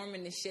be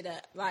warming this shit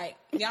up. Like,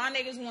 y'all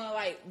niggas want to,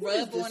 like,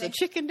 rub on it. A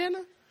chicken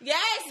dinner?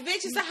 Yes,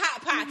 bitch, it's a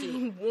hot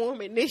pocket.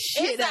 Warming this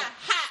shit up. It's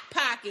a hot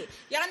pocket.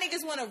 Y'all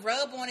niggas want to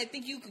rub on it,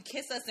 think you can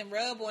kiss us and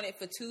rub on it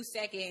for 2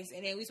 seconds,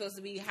 and then we supposed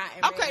to be hot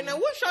and ready. Okay, now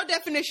what's your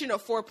definition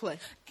of foreplay?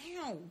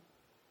 Ew.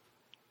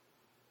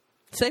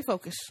 Stay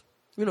focused.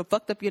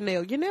 Fucked up your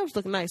nail. Your nails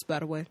look nice, by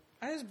the way.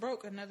 I just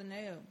broke another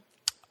nail.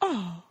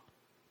 Oh.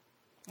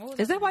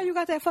 Is that why you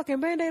got that fucking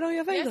Band-Aid on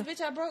your finger?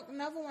 Yes, bitch, I broke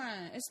another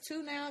one. It's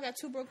 2 now. I got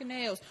 2 broken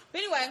nails.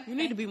 But anyway. You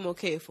need to be more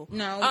careful.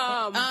 No.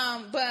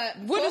 But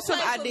what is some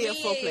idea of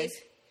foreplay?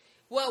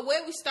 Well,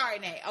 where we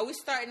starting at? Are we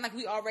starting like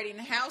we already in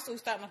the house, or we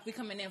starting like we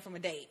coming in from a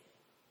date?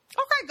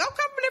 Okay, go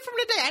coming in from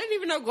the date. I didn't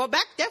even know go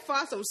back that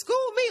far. So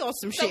school me on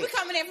some shit. So we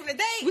coming in from the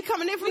date. We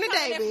coming in from the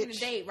date, bitch. From the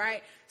date,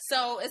 right?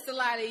 So it's a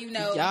lot of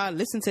y'all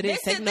listen to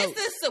this. Take notes.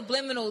 This is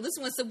subliminal. This is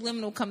when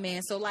subliminal come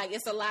in. So like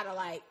it's a lot of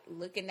like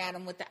looking at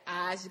them with the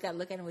eyes. You got to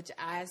look at them with your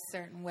eyes a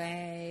certain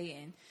way,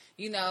 and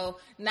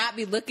not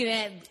be looking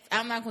at.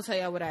 I'm not gonna tell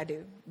y'all what I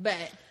do, but.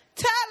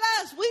 Tell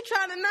us. We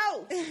trying to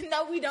know.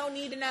 No, we don't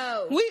need to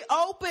know. We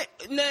open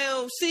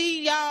now.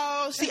 See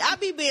y'all. See, I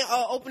be being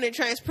open and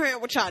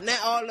transparent with y'all. Now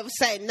all of a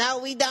sudden, no,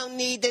 we don't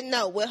need to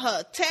know with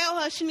her.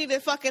 Tell her she need to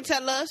fucking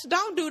tell us.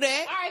 Don't do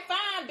that. All right,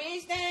 fine,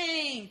 bitch.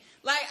 Dang.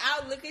 Like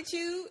I'll look at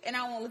you, and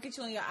I won't look at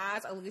you in your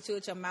eyes. I'll look at you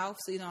with your mouth,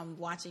 so I'm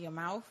watching your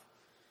mouth.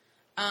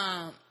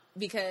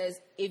 Because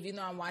if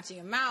I'm watching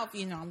your mouth,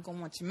 I'm gonna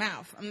want your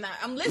mouth.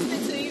 I'm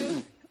listening to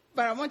you,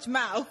 but I want your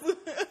mouth.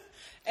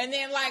 And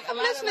then, like, I'm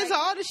listening to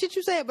all the shit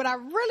you said, but I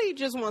really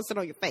just want to sit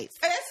on your face.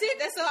 That's it.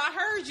 That's all I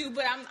heard you,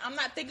 but I'm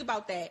not thinking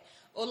about that.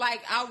 Or,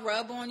 like, I'll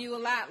rub on you a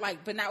lot,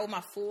 like, but not with my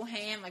full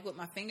hand, like with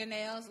my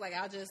fingernails. Like,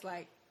 I'll just,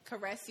 like,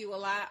 caress you a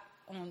lot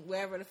on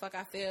wherever the fuck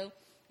I feel,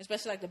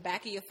 especially, like, the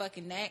back of your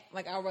fucking neck.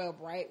 Like, I'll rub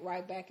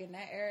right back in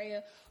that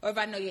area. Or if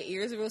I know your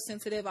ears are real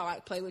sensitive, I'll,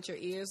 like, play with your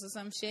ears or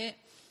some shit.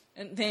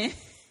 And then,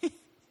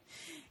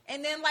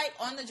 like,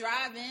 on the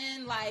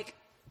drive-in, like,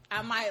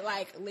 I might,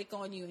 like, lick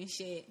on you and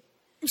shit.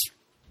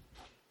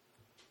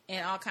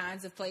 In all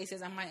kinds of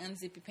places. I might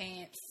unzip your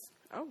pants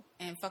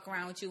and fuck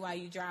around with you while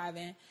you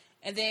driving.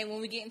 And then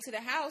when we get into the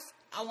house,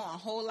 I want a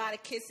whole lot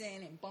of kissing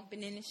and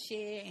bumping into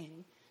shit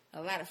and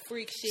a lot of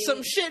freak shit.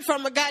 Some shit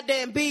from a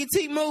goddamn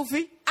BT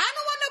movie. I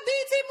don't want no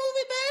BT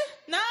movie,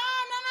 bitch. No.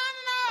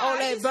 All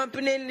that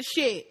bumping into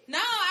shit. No,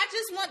 I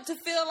just want to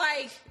feel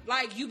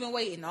like you've been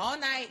waiting all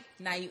night.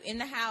 Now you in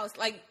the house.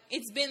 Like,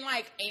 it's been,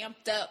 like,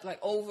 amped up, like,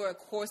 over a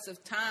course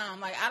of time.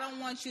 Like, I don't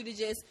want you to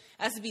just,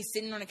 us to be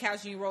sitting on the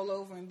couch and you roll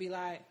over and be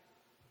like,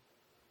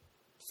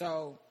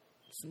 so,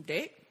 some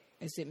dick?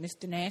 Is it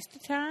Mr. Nasty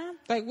time?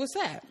 Like, what's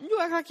that? You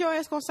act like your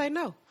ass gonna say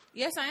no.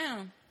 Yes, I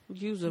am.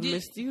 Use a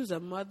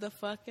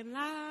motherfucking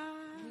lie.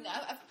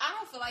 I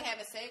don't feel like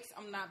having sex.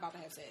 I'm not about to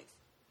have sex.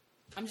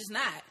 I'm just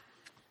not.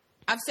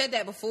 I've said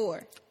that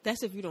before.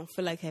 That's if you don't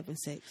feel like having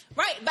sex.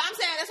 Right, but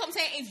that's what I'm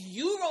saying. If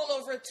you roll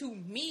over to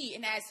me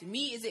and ask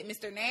me, is it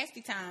Mr.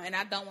 Nasty time, and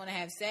I don't want to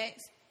have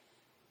sex,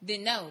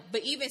 then no.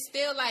 But even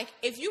still, like,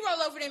 if you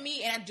roll over to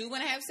me and I do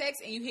want to have sex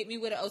and you hit me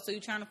with so you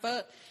trying to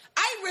fuck,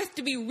 I risk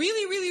to be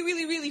really, really,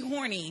 really, really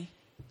horny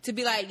to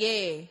be like,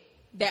 yeah,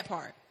 that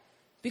part.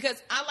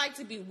 Because I like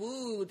to be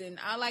wooed and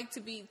I like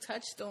to be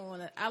touched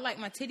on. I like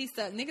my titties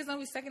sucked. Niggas don't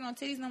be sucking on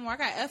titties no more. I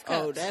got F cups.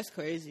 Oh, that's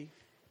crazy.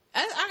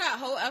 I got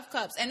whole F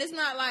cups. And it's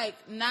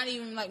not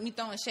even like me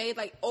throwing shade.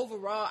 Like,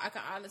 overall, I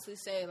can honestly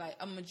say, like,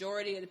 a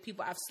majority of the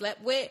people I've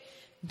slept with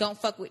don't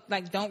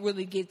don't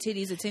really give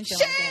titties attention.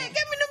 Shit, like that.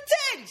 give me them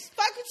titties.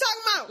 Fuck you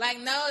talking about? Like,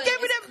 no,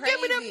 give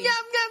me them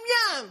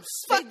yums.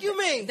 Fuck you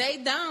mean? They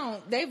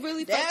don't. They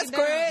really fucking don't.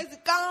 That's crazy.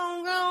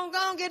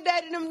 Go get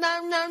that in them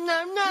nom.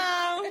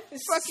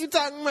 Fuck you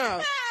talking about?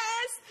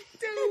 That's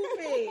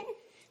stupid.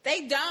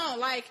 They don't.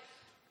 Like,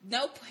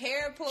 no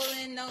hair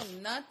pulling, no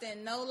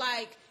nothing. No,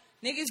 like,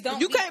 niggas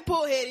don't. You can't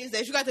pull hair these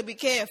days. You got to be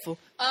careful.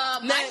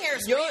 My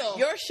hair's real.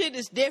 Your shit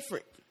is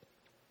different.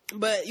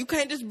 But you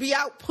can't just be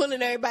out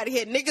pulling everybody's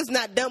head. Niggas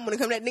not dumb when it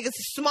comes to that. Niggas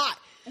is smart.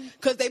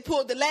 Because they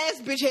pulled the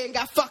last bitch head and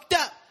got fucked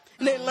up.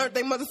 And then learned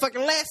their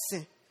motherfucking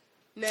lesson.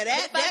 Now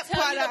that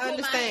part I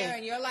understand.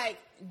 And you're like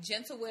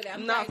gentle with it.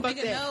 I'm nah, like, fuck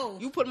nigga, that. no.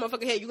 You put a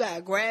motherfucking head, you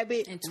gotta grab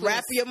it, and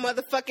wrap your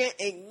motherfucking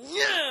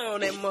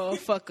and that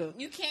motherfucker.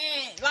 You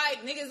can't,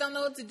 like, niggas don't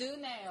know what to do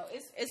now.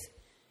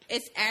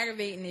 It's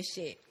aggravating this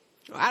shit.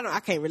 I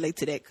can't relate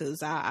to that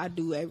because I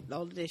do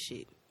all of this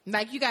shit.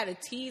 Like, you gotta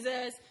tease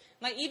us.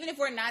 Like, even if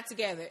we're not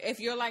together, if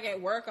you're like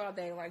at work all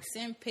day, like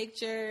send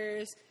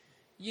pictures.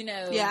 You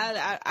know.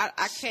 Yeah,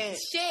 I can't.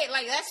 Shit,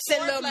 like that's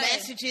send little foreplay.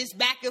 messages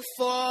back and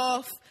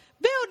forth.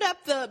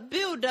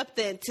 Build up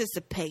the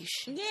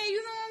anticipation. Yeah,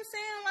 you know what I'm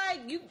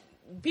saying?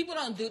 Like people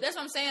don't do. That's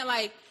what I'm saying.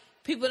 Like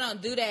people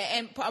don't do that.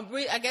 And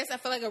I guess I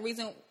feel like a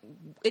reason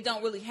it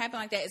don't really happen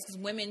like that is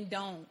because women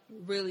don't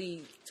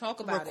really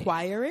talk about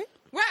Require it.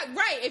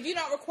 Right. If you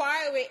don't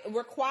require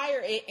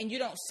it, and you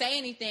don't say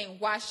anything,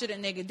 why should a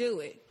nigga do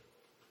it?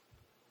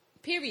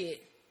 Period.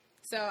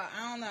 So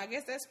I don't know. I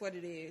guess that's what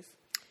it is.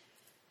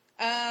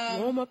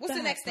 What's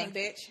the next thing,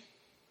 bitch?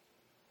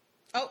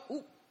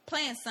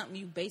 Playing something,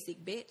 you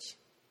basic bitch.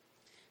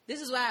 This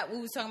is what we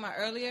was talking about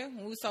earlier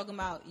when we was talking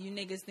about you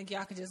niggas think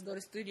y'all can just go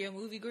to Studio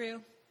Movie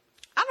Grill.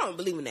 I don't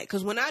believe in that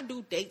because when I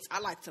do dates, I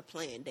like to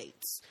plan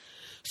dates.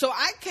 So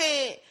I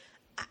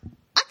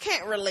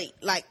can't relate.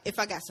 Like if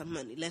I got some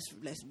money,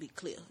 let's be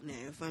clear. Now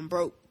if I'm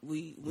broke,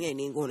 we ain't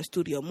even going to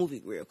Studio Movie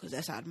Grill because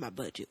that's out of my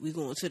budget. We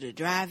going to the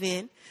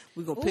drive-in.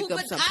 We gonna pick up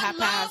some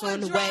Popeyes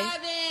on the way.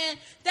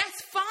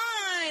 That's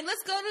fine.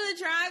 Let's go to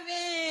the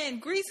drive-in.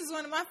 Grease is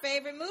one of my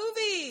favorite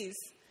movies.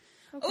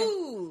 Okay.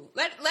 Ooh,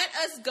 let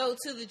us go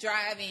to the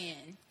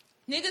drive-in.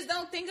 Niggas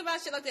don't think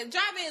about shit like that.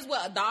 Drive-in is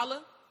what, $1?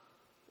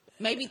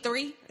 Maybe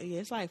 $3? Yeah,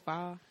 it's like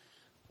 $5.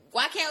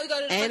 Why can't we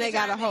go to the And they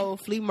got drive-in? a whole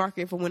flea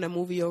market for when a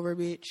movie over,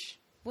 bitch.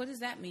 What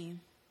does that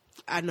mean?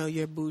 I know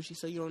you're bougie,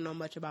 so you don't know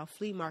much about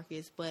flea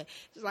markets, but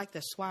it's like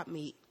the swap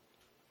meet.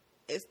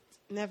 It's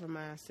never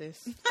mind,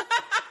 sis.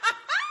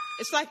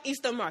 It's like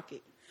Easter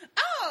Market.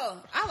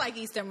 Oh, I like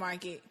Easter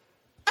Market.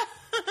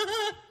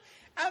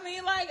 I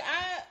mean, like,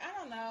 I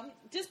don't know.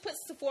 Just put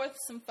forth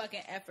some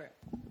fucking effort.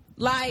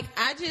 Like,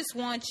 I just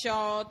want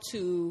y'all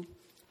to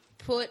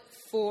put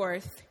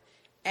forth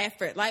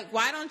effort. Like,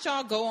 why don't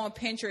y'all go on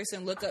Pinterest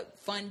and look up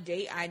fun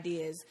date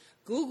ideas?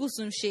 Google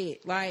some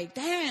shit. Like,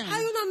 damn. How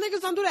you know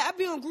niggas don't do that? I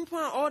be on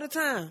Groupon all the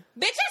time.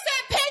 Bitch, I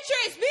said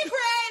Pinterest. Be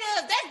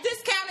creative. That's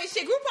discounted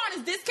shit. Groupon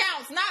is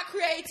discounts, not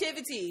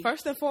creativity.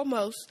 First and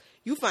foremost,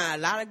 you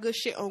find a lot of good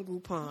shit on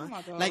Groupon. Oh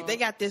my God. Like, they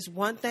got this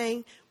one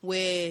thing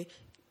where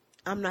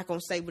I'm not going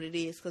to say what it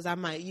is because I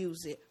might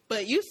use it.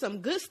 But use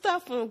some good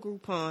stuff on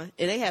Groupon,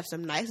 and they have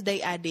some nice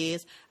date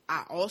ideas.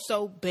 I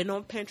also been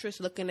on Pinterest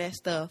looking at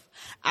stuff.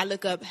 I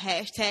look up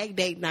hashtag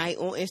date night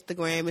on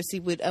Instagram and see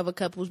what other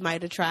couples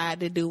might have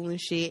tried to do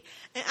and shit.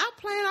 And I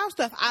plan out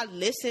stuff. I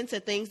listen to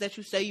things that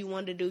you say you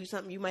wanted to do,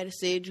 something you might have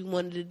said you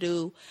wanted to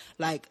do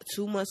like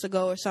 2 months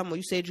ago or something. Or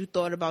you said you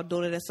thought about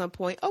doing it at some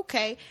point.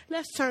 Okay,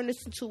 let's turn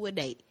this into a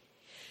date.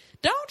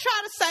 Don't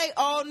try to say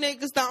all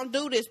niggas don't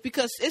do this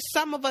because it's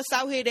some of us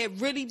out here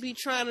that really be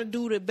trying to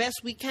do the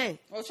best we can.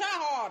 Well, try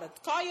harder.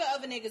 Call your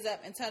other niggas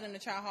up and tell them to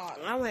try harder.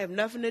 I don't have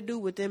nothing to do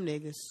with them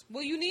niggas.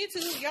 Well, you need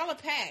to. Y'all a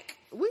pack.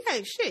 We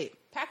ain't shit.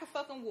 Pack of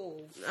fucking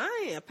wolves.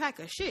 I ain't a pack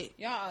of shit.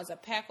 Y'all is a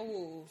pack of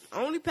wolves.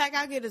 Only pack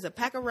I get is a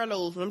pack of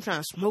Rellos when I'm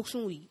trying to smoke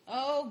some weed.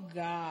 Oh,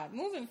 God.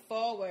 Moving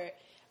forward.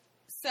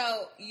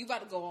 So, you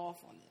about to go off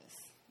on this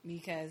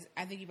because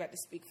I think you about to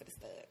speak for the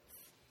studs.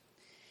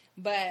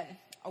 But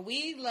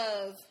we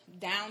love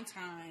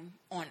downtime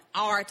on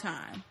our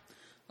time.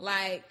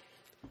 Like,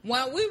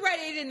 when we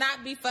ready to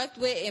not be fucked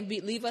with and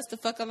leave us the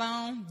fuck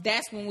alone,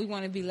 that's when we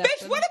want to be left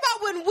alone. Bitch, what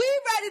about when we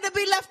ready to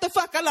be left the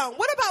fuck alone?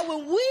 What about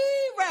when we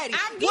ready?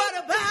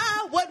 What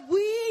about what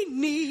we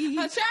need?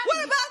 What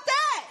about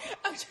that?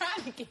 I'm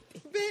trying to get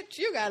there. Bitch,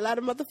 you got a lot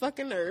of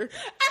motherfucking nerve.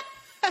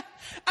 I'm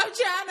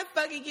trying to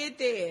fucking get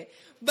there.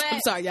 But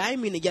I'm sorry, I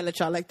ain't mean to yell at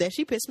y'all like that.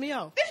 She pissed me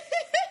off.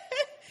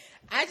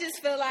 I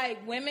just feel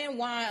like women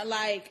want,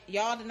 like,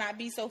 y'all to not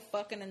be so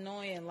fucking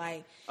annoying.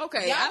 Like,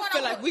 okay, I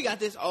feel like we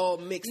got this all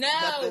mixed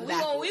up.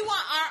 No, we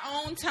want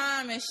our own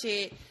time and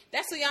shit.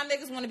 That's what y'all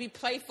niggas want to be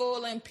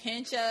playful and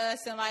pinch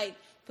us and, like,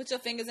 put your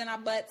fingers in our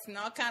butts and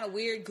all kind of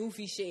weird,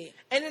 goofy shit.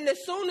 And then as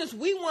soon as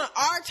we want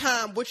our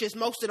time, which is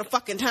most of the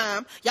fucking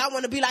time, y'all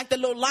want to be like the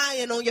little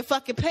lion on your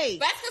fucking page.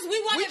 That's because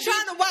we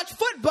trying to watch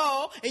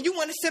football, and you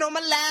want to sit on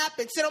my lap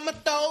and sit on my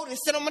throat and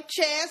sit on my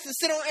chest and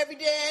sit on every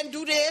day and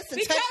do this and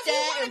because touch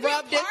that and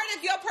rub this. Because we want to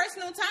be a part of your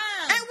personal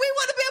time. And we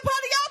want to be a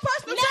part of y'all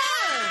personal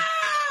time.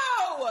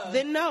 No!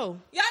 Then no.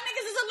 Y'all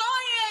niggas is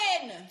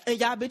annoying. And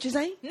y'all bitches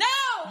ain't? No,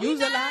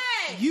 Use a lie.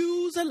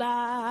 Use a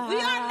lie. We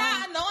are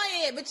not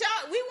annoying, but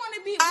y'all, we want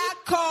to be. I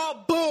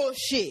call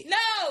bullshit.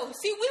 No,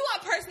 see, we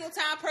want personal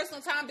time.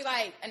 Personal time be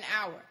like an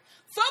hour.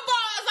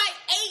 Football is like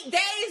 8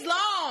 days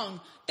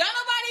long. Don't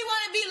nobody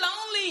want to be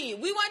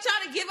lonely. We want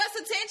y'all to give us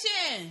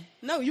attention.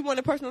 No, you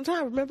wanted personal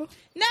time, remember?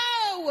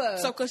 No.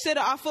 So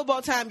consider our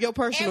football time your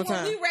personal time.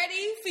 And when we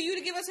ready for you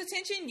to give us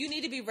attention, you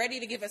need to be ready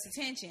to give us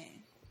attention.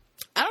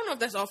 I don't know if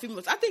that's all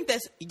females. I think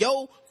that's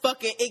yo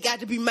fucking it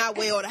got to be my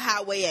way or the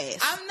highway ass.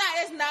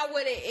 That's not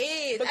what it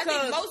is. Because I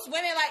think most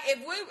women, like,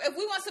 if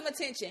we want some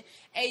attention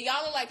and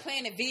y'all are like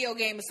playing a video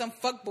game or some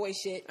fuckboy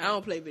shit. I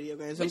don't play video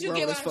games. But you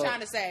get what I'm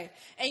trying to say.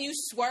 And you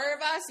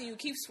swerve us and you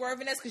keep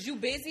swerving us because you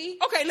busy.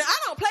 Okay, now I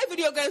don't play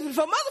video games. If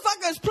a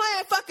motherfucker is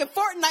playing fucking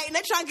Fortnite and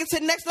they trying to get to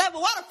the next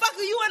level, why the fuck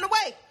are you in the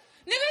way?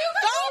 Nigga, you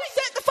don't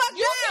sit the fuck down.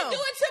 You can do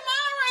it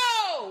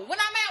tomorrow when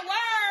I'm at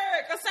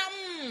work or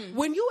something.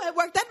 When you at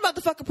work, that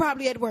motherfucker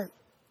probably at work.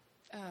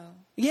 Oh.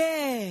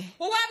 Yeah.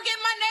 Well, why I'm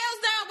getting my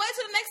nails done? Wait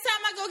till the next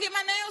time I go get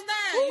my nails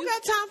done. Who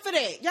got time for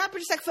that? Y'all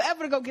pretty take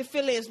forever to go get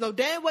fill-ins. No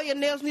damn way your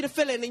nails need a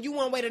fill-in and you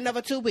want to wait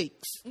another 2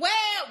 weeks. Well,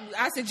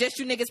 I suggest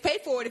you niggas pay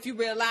for it if you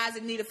realize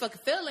it need a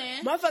fucking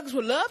fill-in. Motherfuckers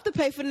would love to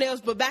pay for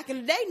nails, but back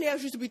in the day,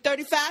 nails used to be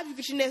 $35. You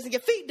get your nails and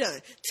your feet done.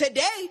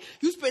 Today,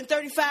 you spend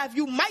 $35,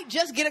 you might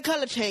just get a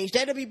color change.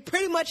 That'll be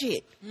pretty much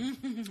it.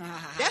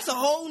 That's a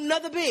whole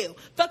nother bill.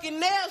 Fucking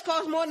nails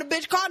cost more than a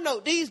bitch car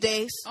note these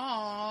days.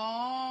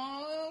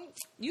 Aww.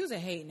 You's a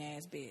hating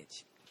ass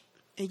bitch.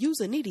 And you's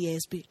a needy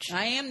ass bitch.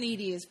 I am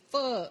needy as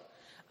fuck.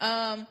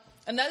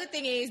 Another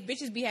thing is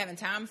bitches be having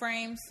time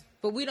frames,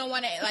 but we don't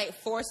want to like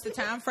force the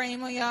time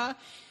frame on y'all.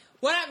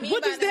 What I mean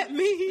what by does that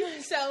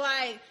mean? So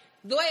like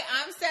the way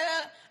I'm set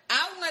up,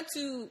 I want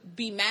to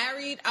be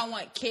married. I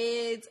want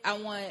kids. I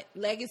want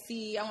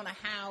legacy. I want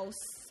a house.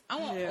 I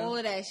want all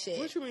of that shit.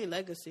 What you mean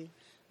legacy?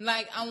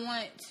 Like I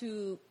want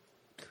to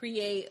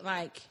create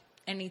like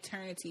an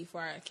eternity for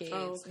our kids.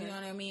 Oh, okay. You know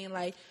what I mean?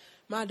 Like.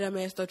 My dumb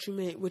ass thought you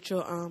meant with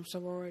your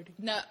sorority.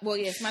 No, well,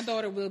 yes, my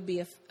daughter will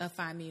be a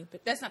Phi Mu,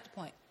 but that's not the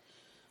point.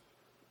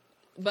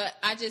 But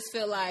I just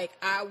feel like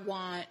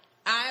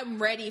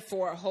I'm ready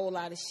for a whole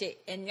lot of shit.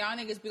 And y'all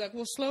niggas be like,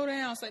 well, slow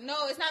down. It's like,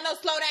 no, it's not no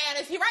slow down.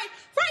 It's right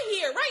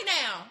here, right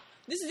now.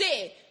 This is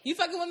it. You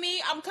fucking with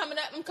me? I'm coming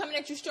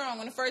at you strong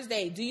on the first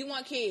day. Do you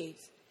want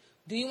kids?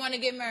 Do you want to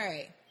get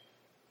married?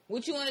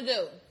 What you want to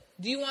do?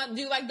 Do you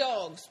like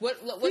dogs?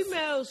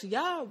 Females,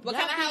 y'all. What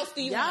kind of house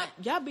do you want?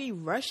 Y'all be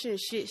rushing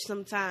shit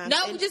sometimes. No,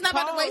 we're just not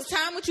about to waste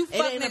time with you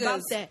fuck niggas. It ain't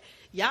about that.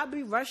 Y'all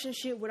be rushing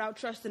shit without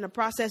trusting the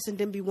process and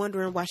then be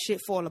wondering why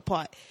shit fall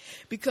apart.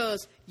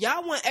 Because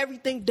y'all want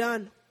everything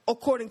done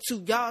according to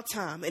y'all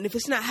time. And if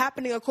it's not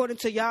happening according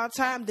to y'all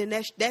time, then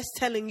that's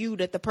telling you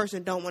that the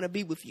person don't want to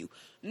be with you.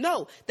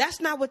 No,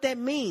 that's not what that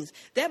means.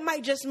 That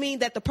might just mean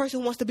that the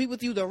person wants to be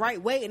with you the right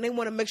way and they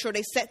want to make sure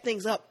they set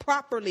things up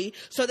properly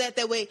so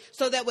that way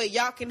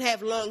y'all can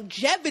have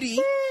longevity.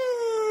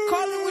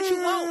 Call it what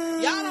you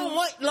want. Y'all don't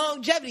want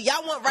longevity.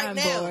 Y'all want right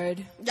now.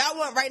 Bored. Y'all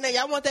want right now.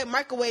 Y'all want that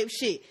microwave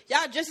shit.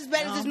 Y'all just as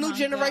bad as this new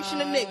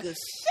generation of niggas.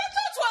 Shut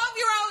your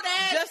 12-year-old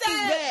ass Just as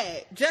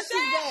bad. Just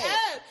as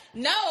bad. Up.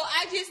 No,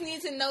 I just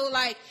need to know,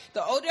 like,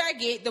 the older I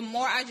get, the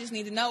more I just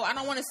need to know. I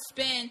don't want to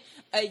spend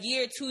a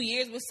year, 2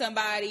 years with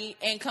somebody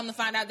and come to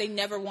find out they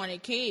never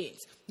wanted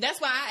kids.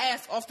 That's why I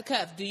ask off the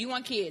cuff, do you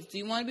want kids? Do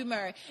you want to be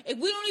married? If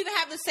we don't even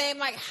have the same,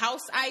 like,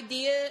 house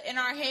idea in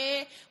our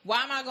head,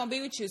 why am I going to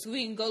be with you? So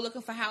we can go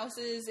looking for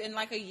houses in,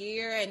 like, a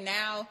year, and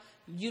now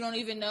you don't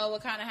even know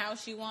what kind of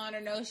house you want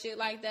or no shit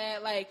like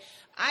that. Like,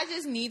 I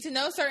just need to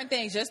know certain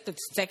things. Just the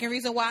second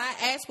reason why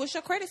I asked, what's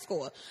your credit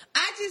score?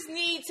 I just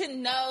need to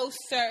know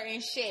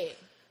certain shit.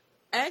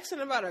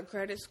 Asking about a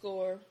credit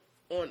score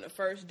on the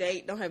first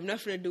date don't have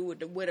nothing to do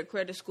with where the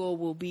credit score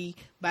will be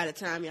by the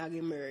time y'all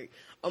get married.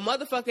 A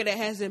motherfucker that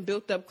hasn't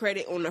built up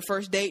credit on the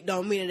first date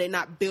don't mean that they're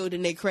not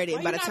building their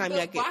credit by the time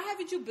y'all get. Why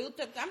haven't you built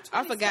up? I'm 27.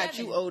 I forgot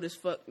you old as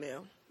fuck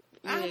now.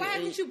 Why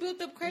haven't you built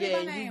up credit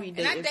by now?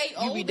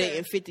 You be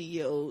dating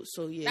 50-year-olds,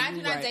 so yeah. I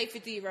do not date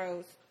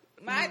 50-year-olds.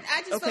 I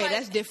just okay, feel like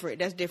that's different.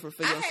 That's different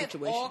for your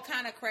situation. I have all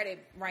kind of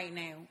credit right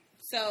now.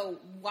 So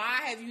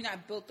why have you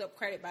not built up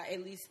credit by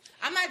at least?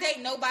 I'm not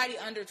dating nobody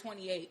under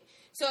 28.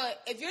 So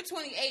if you're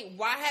 28,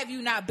 why have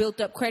you not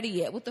built up credit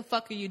yet? What the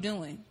fuck are you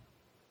doing?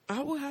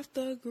 I would have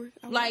to agree.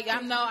 I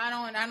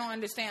don't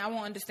understand. I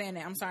won't understand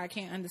that. I'm sorry, I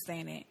can't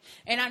understand that.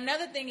 And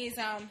another thing is,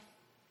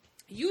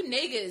 you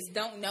niggas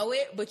don't know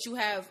it, but you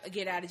have a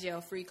get out of jail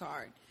free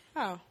card.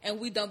 Oh. And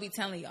we don't be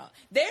telling y'all.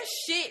 There's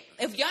shit,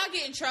 if y'all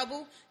get in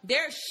trouble,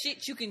 there's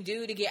shit you can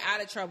do to get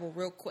out of trouble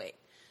real quick.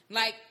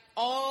 Like,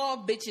 all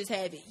bitches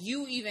have it.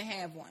 You even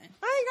have one. I ain't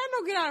got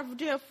no get out of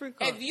jail free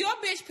card. If your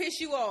bitch piss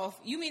you off,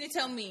 you mean to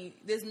tell me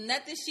there's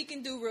nothing she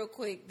can do real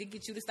quick to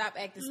get you to stop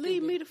acting stupid?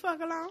 Leave me the fuck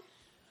alone.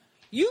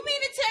 You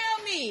mean to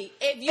tell me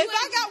if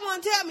I got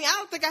one, tell me. I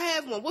don't think I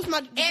have one. What's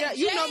my?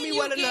 You know me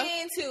well enough.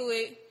 Get into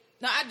it.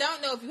 No, I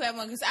don't know if you have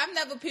one because I've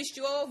never pissed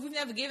you off. We've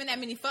never given that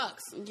many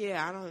fucks.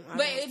 Yeah, I don't.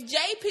 But if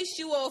Jay pissed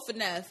you off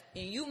enough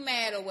and you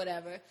mad or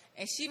whatever,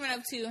 and she went up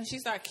to you and she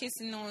started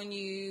kissing on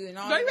you and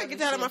all. No, you can't get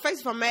that out of my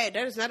face if I'm mad.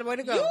 That is not the way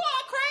to go. You all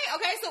crazy?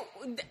 Okay, so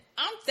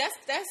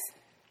that's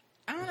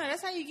I don't know.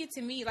 That's how you get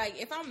to me.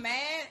 Like if I'm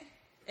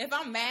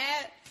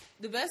mad,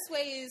 The best way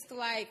is to,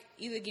 like,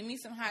 either give me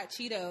some hot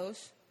Cheetos,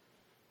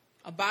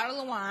 a bottle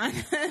of wine.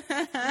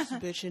 This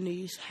bitch in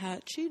these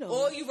hot Cheetos.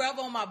 Or you rub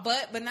on my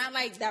butt, but not,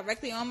 like,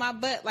 directly on my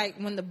butt. Like,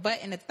 when the butt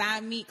and the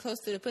thigh meet close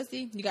to the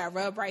pussy, you got to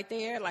rub right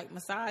there, like,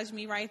 massage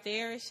me right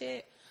there and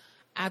shit.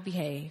 I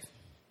behave.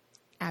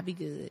 I be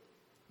good.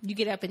 You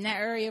get up in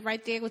that area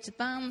right there with your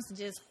thumbs and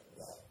just...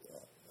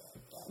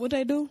 What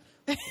they do?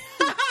 Can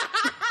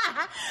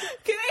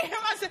I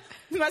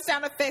hear my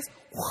sound effects?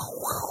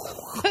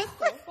 What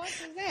the fuck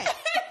is that?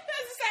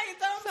 That's the same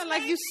thumb. Sound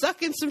like you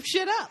sucking some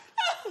shit up.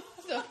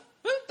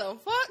 What the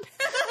fuck?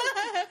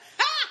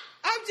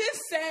 I'm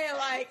just saying,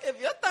 like,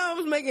 If your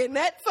thumb's making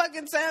that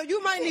fucking sound,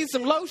 you might need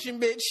some lotion,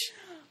 bitch.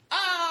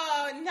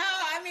 oh no,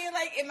 I mean,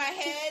 like, in my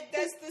head,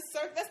 that's the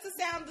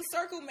sound the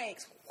circle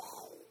makes.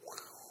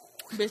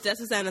 Bitch, that's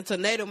the sound a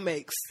tornado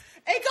makes.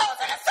 It goes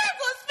in a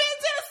circle, it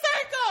spins in a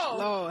circle.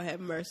 Lord have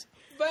mercy.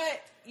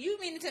 But you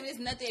mean to tell me there's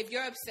nothing, if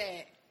you're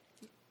upset,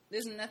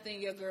 there's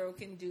nothing your girl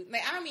can do.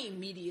 Like, I don't mean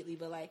immediately,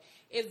 but, like,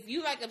 if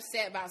you, like,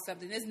 upset about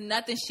something, there's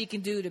nothing she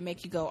can do to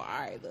make you go, all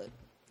right, look,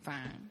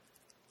 fine.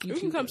 You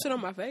can come sit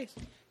on my face.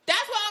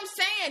 That's what I'm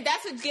saying.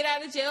 That's a get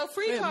out of jail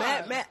free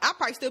card. Mad. I'll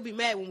probably still be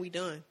mad when we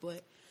done,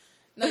 but...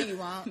 No, you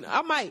won't.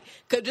 I might,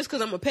 just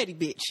because I'm a petty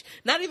bitch.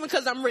 Not even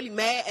because I'm really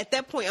mad. At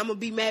that point, I'm going to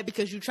be mad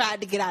because you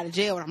tried to get out of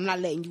jail and I'm not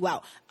letting you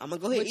out. I'm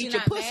going to go ahead and eat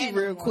your pussy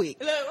real quick.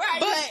 Look,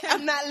 right. But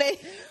I'm not letting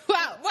you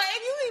out. Well,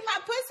 if you eat my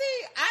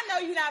pussy, I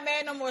know you're not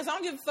mad no more. So I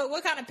don't give a fuck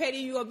what kind of petty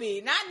you going to be.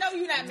 And I know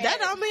you're not mad. That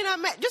don't mean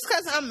I'm mad. Just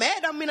because I'm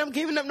mad don't mean I'm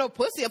giving up no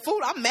pussy or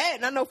food. I'm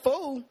mad, not no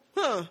food.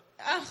 Huh.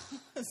 Oh,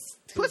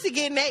 Pussy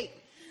getting ate.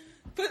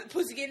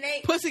 Pussy getting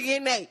ate? Pussy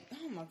getting ate.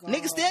 Oh, my God.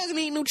 Niggas still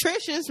need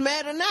nutrition,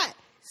 mad or not.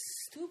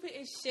 Stupid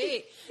as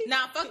shit.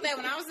 Nah, fuck that.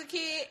 When I was a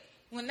kid,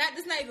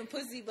 this not even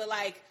pussy, but,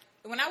 like,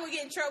 when I would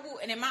get in trouble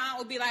and then my aunt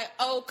would be like,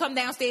 oh, come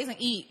downstairs and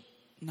eat.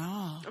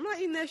 Nah. I'm not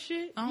eating that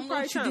shit. I don't You know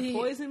probably what you trying did. to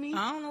poison me.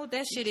 I don't know what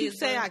that shit You is.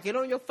 say I get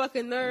on your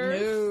fucking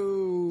nerves.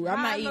 No,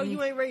 I'm not I know eating.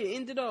 you ain't ready to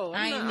end it all.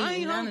 I ain't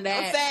eating none of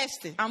that. I'm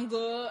fasting. I'm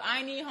good. I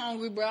ain't even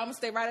hungry, bro. I'm gonna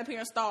stay right up here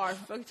and starve.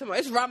 Fuck you talking about?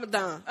 It's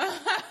Ramadan.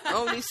 I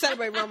don't even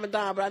celebrate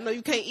Ramadan, but I know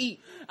you can't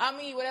eat. I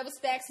mean, whatever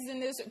stacks is in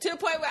this. To the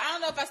point where I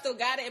don't know if I still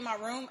got it in my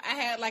room. I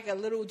had like a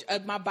little,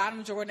 my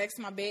bottom drawer next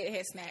to my bed. It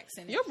had snacks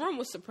in it. Your room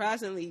was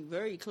surprisingly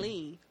very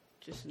clean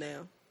just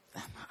now.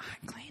 I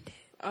cleaned it.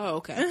 Oh,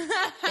 okay.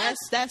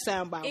 that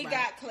sound about right. It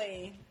got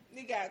clean.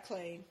 It got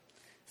clean.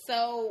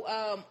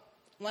 So,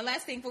 one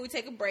last thing before we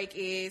take a break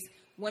is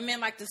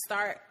women like to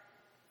start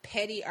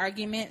petty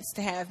arguments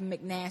to have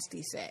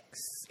McNasty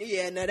sex.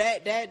 Yeah, no,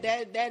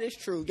 that is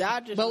true.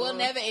 Y'all just, but we'll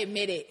never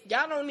admit it.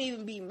 Y'all don't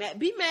even be mad.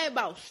 Be mad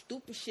about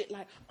stupid shit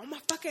like, oh my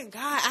fucking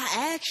God,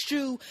 I asked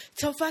you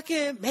to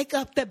fucking make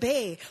up the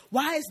bed.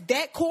 Why is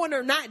that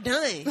corner not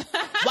done?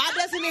 Why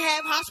doesn't it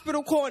have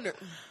hospital corner?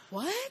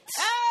 What?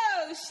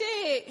 Oh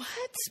shit! What,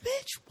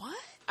 bitch? What?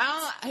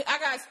 I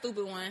got a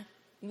stupid one.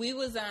 We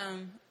was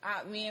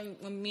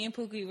when me and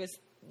Pookie was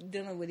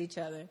dealing with each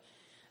other,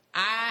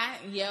 I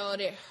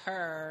yelled at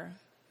her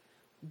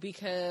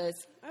because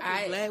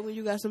I'm glad when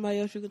you got somebody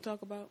else you can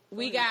talk about.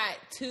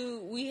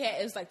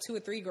 It was like 2 or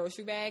 3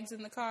 grocery bags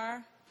in the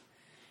car,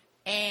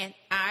 and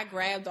I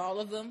grabbed all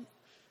of them,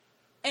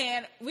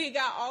 and we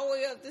got all the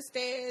way up the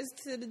stairs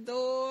to the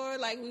door,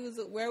 like we was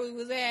where we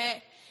was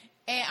at,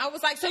 and I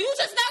was like, "So you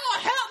just not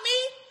gonna help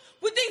me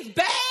with these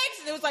bags?"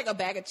 And it was like a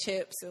bag of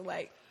chips and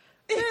like.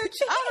 I would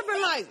have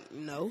been like,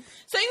 no.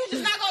 So you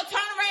just not gonna turn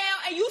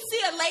around and you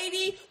see a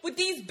lady with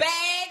these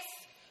bags,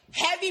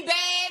 heavy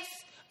bags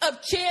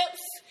of chips,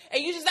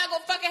 and you just not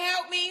gonna fucking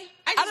help me?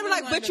 I'd have been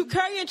like, but you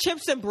carrying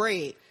chips and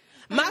bread.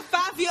 My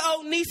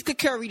 5-year-old niece could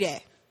carry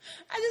that.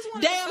 I just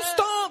wanted Damn to fuck.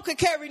 Storm could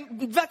carry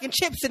fucking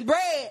chips and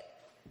bread.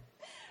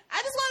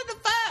 I just wanted to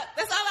fuck.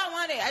 That's all I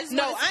wanted. I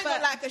ain't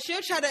gonna lie, cause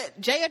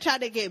Jaya tried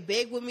to get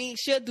big with me.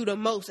 She'll do the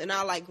most, and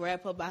I'll like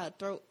grab her by her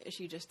throat, and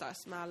she just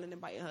starts smiling and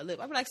biting her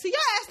lip. I'm like, see, your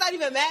ass not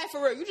even mad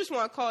for real. You just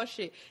want to call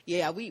shit.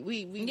 Yeah,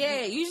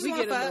 you just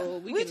want to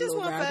fuck. We just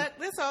want to fuck.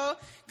 That's all.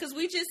 Cause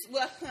we just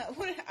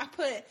what did I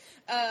put?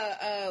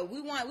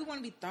 We want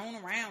to be thrown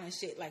around and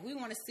shit. Like we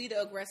want to see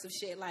the aggressive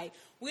shit. Like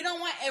we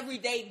don't want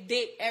everyday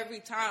dick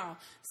every time.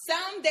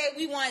 Someday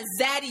we want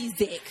Zaddy's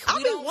dick.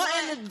 I be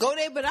wanting to go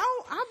there, but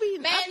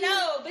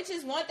no,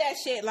 bitches want that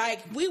shit. Like,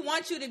 we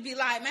want you to be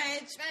like, man,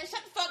 shut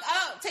the fuck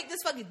up. Take this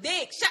fucking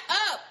dick. Shut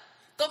up.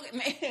 Go get,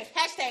 man,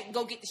 hashtag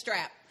go get the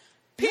strap.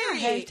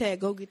 Period. Hashtag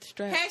go get the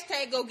strap.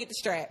 Hashtag go get the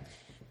strap.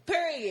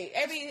 Period.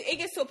 It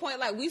gets to a point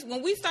like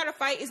when we start a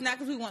fight, it's not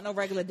because we want no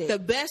regular dick. The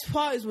best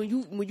part is when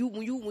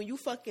you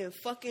fucking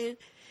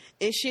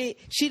and shit.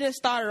 She done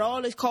started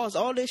all this, caused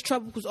all this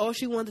trouble because all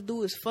she wanted to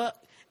do is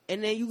fuck,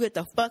 and then you get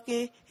the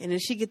fucking, and then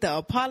she get the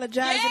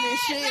apologizing and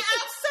shit. I'm sorry.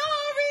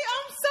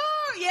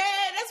 Yeah,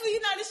 that's when you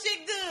know the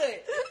shit good.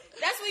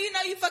 That's when you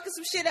know you fucking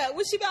some shit up.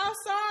 When she be, I'm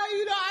sorry,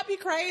 you know, I be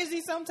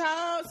crazy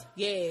sometimes.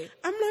 Yeah.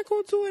 I'm not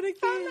gonna do it again.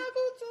 I'm not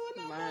gonna do it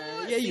no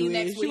more. Yeah, you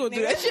is. You gonna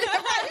do that shit. You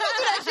gonna do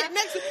that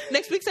shit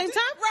next week, same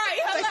time? Right,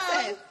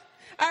 hello.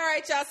 All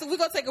right, y'all, so we're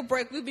gonna take a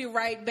break. We'll be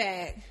right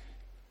back.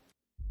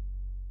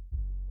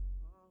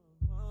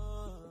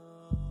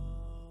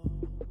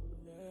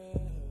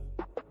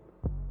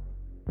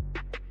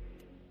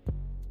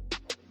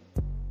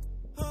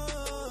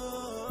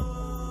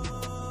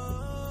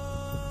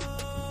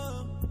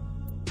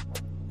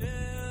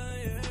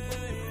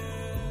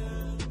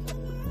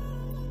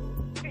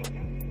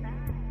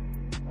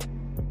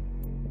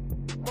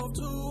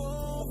 too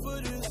old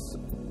for this.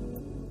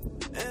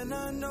 And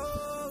I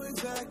know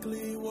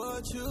exactly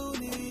what you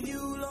need.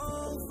 You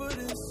long for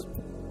this.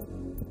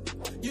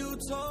 You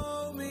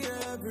told me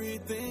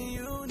everything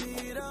you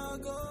need. I'll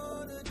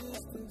go the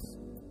distance.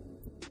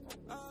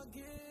 I'll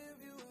give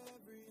you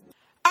everything.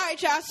 All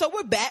right, y'all. So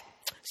we're back.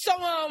 So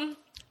I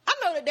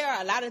know that there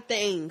are a lot of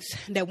things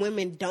that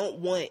women don't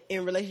want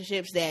in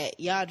relationships that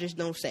y'all just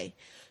don't say.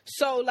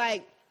 So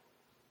like,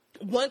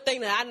 one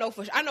thing that I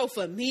know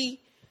for me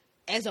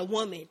as a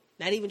woman,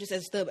 not even just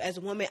as a stub, as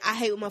a woman, I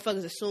hate when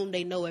motherfuckers assume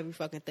they know every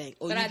fucking thing.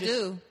 Or but I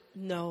do.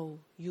 No,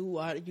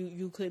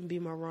 you couldn't be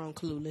more wrong,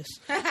 clueless.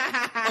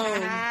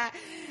 I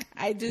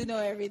do know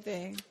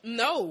everything.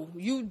 No,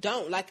 you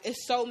don't. Like,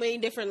 it's so many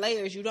different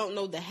layers. You don't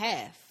know the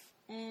half.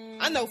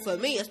 I know for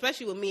me,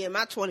 especially with me and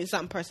my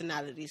 20-something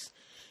personalities,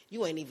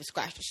 you ain't even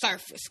scratched the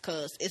surface,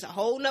 because it's a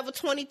whole nother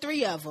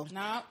 23 of them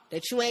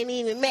that you ain't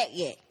even met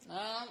yet.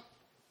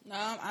 No,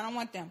 I don't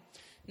want them.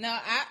 No,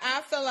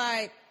 I feel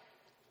like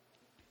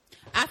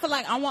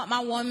I want my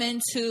woman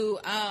to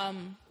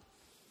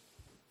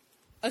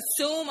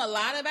assume a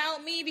lot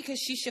about me because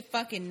she should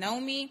fucking know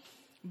me.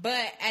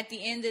 But at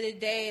the end of the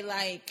day,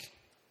 like,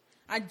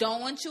 I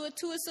don't want you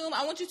to assume.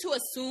 I want you to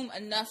assume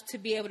enough to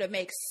be able to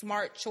make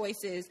smart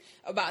choices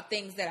about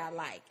things that I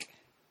like.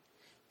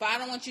 But I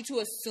don't want you to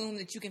assume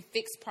that you can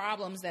fix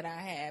problems that I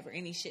have or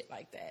any shit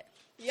like that.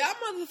 Y'all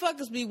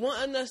motherfuckers be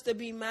wanting us to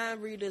be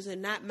mind readers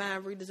and not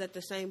mind readers at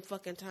the same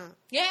fucking time.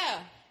 Yeah.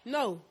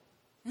 No.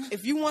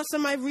 If you want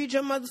somebody to read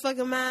your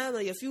motherfucking mind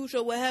or your future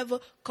or whatever,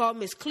 call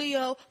Miss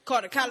Cleo,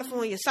 call the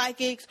California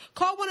Psychics,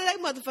 call one of they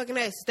motherfucking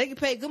asses. They get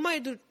paid good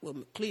money to do.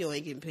 Well, Cleo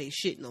ain't getting paid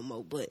shit no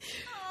more, but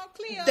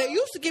Cleo, they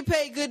used to get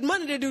paid good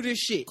money to do this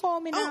shit. Call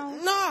me now.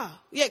 Nah.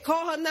 Yeah,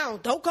 call her now.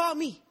 Don't call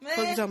me. Man.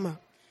 What you talking about?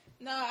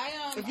 No,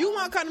 if you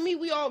want to come to me,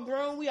 we all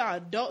grown, we are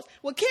adults.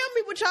 What kill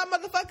me with y'all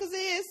motherfuckers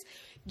is,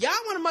 y'all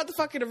want a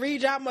motherfucker to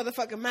read y'all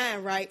motherfucking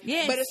mind, right?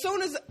 Yes. But as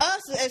soon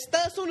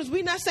as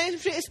we not saying some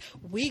shit, it's,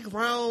 we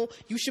grown.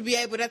 You should be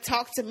able to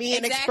talk to me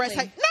and express.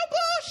 Like, no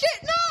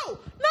bullshit,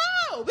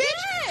 no, bitch.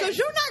 Yes. Because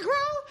you're not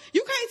grown.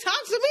 You can't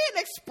talk to me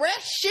and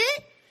express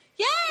shit.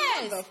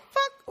 Yes.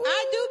 Fuck.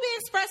 I do be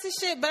expressing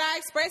shit, but I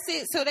express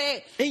it so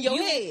that in your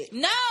head.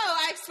 No,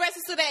 I express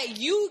it so that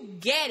you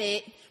get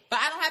it. But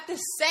I don't have to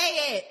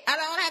say it. I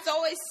don't have to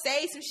always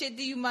say some shit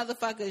to you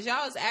motherfuckers.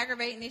 Y'all is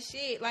aggravating this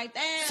shit. Like,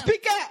 damn.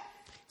 Speak up.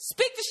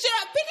 Speak the shit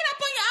up. Pick it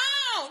up on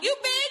your own. You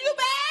big, you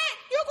bad,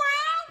 you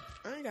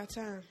grown. I ain't got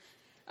time.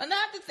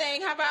 Another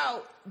thing, how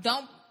about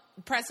don't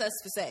press us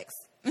for sex.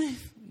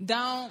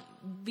 Don't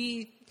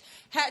be...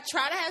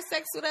 try to have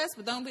sex with us,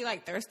 but don't be,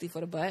 like, thirsty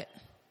for the butt.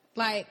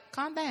 Like,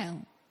 calm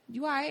down.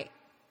 You all right?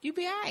 You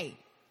be all right.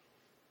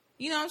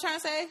 You know what I'm trying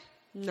to say?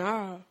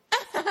 Nah.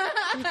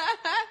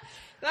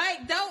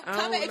 Like, don't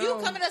come at, if you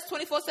come at us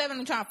 24/7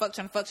 and trying to fuck, it's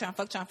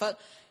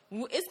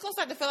gonna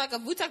start to feel like,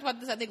 we talked about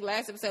this, I think,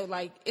 last episode,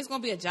 like, it's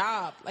gonna be a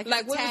job. Like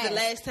when was the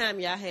last time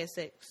y'all had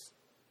sex?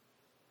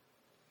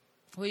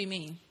 What do you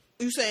mean?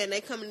 You saying they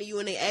coming to you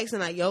and they asking,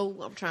 like, yo,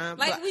 I'm trying.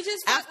 Like, we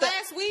just fucked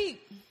last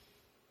week.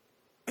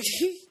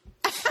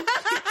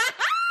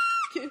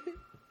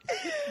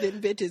 Them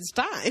bitches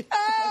time.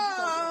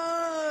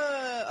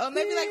 Or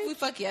maybe like we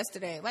fucked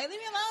yesterday. Like, leave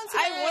me alone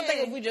today. I one thing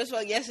if we just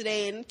fucked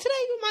yesterday and today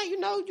you might,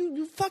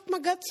 you fucked my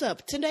guts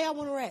up. Today I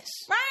want to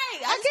rest.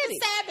 Right. I get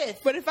it.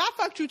 Sabbath. But if I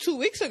fucked you 2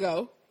 weeks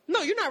ago,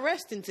 no, you're not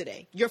resting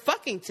today. You're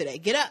fucking today.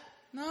 Get up.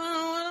 No,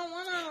 I don't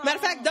want to. Matter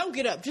of fact, don't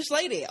get up. Just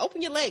lay there.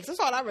 Open your legs.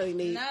 That's all I really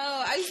need. No,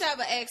 I used to have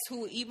an ex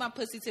who would eat my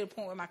pussy to the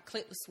point where my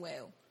clit would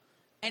swell.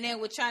 And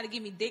then would try to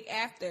give me dick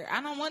after. I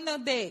don't want no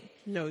dick.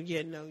 No,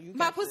 yeah, no.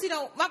 My pussy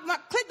don't, my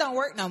clit don't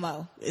work no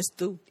more. It's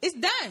through. It's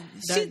done.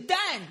 She's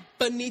done.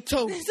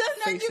 Finito. There's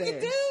nothing you can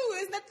do.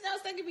 There's nothing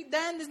else that can be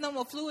done. There's no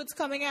more fluids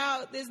coming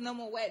out. There's no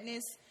more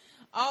wetness.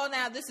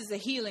 Now this is a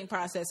healing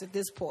process at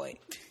this point.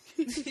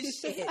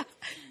 Shit.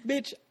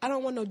 Bitch, I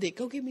don't want no dick.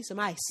 Go give me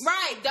some ice.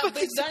 Right.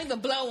 Bitch, don't even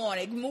blow on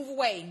it. Move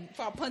away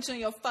before I punch on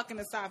your fucking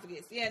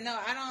esophagus. Yeah, no,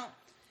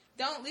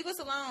 Don't leave us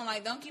alone.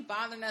 Like, don't keep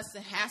bothering us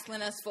and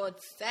hassling us for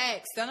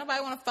sex. Don't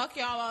nobody want to fuck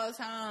y'all all the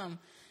time.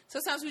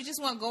 Sometimes we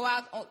just want to go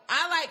out.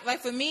 I like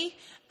for me,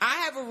 I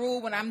have a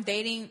rule when I'm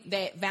dating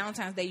that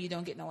Valentine's Day, you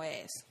don't get no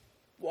ass.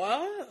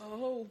 What?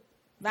 Oh.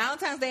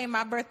 Valentine's Day and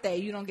my birthday,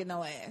 you don't get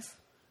no ass.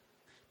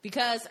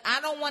 Because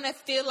I don't want to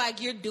feel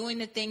like you're doing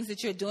the things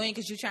that you're doing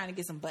because you're trying to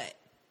get some butt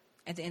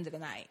at the end of the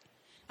night.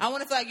 I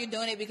want to feel like you're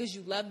doing it because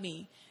you love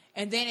me.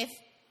 And then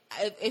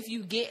if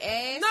you get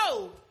ass...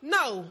 No.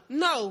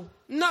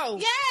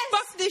 Yes.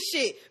 Fuck this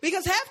shit.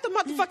 Because half the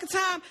motherfucking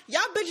time,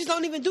 y'all bitches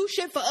don't even do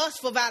shit for us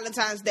for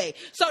Valentine's Day.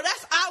 So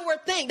that's our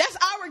thing. That's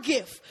our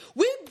gift.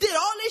 We did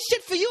all this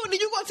shit for you, and then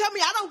you gonna tell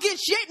me I don't get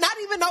shit, not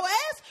even no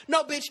ass?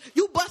 No, bitch.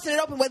 You busting it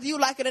open whether you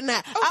like it or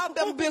not. I'm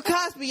Bill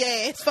Cosby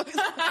ass. Nobody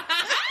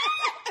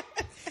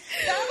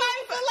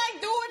feel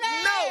like doing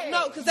that.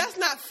 No, because that's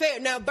not fair.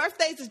 Now,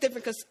 birthdays is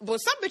different because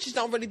some bitches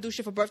don't really do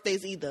shit for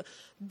birthdays either.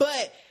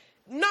 But...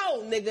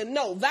 no, nigga,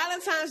 no.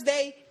 Valentine's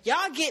Day,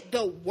 y'all get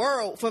the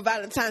world for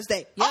Valentine's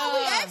Day. Yeah. All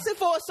we asking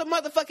for is some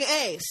motherfucking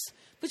ass.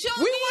 But you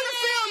don't we want to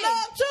feel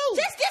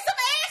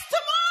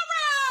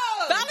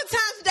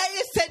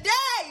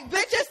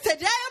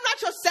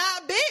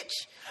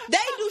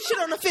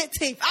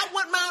 16th. I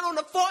want mine on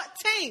the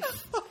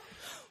 14th.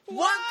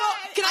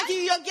 Can I give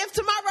you your gift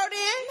tomorrow then?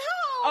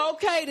 No.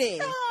 Okay then.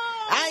 No.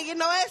 I ain't get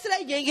no ass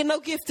today. You ain't get no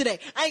gift today.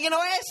 I ain't get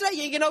no ass today.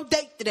 You ain't get no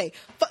date today.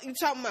 Fuck you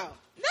talking about?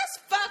 That's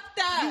fucked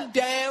up. You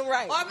damn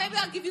right. Or maybe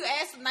I'll give you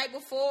ass the night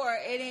before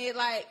and then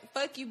like,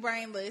 fuck you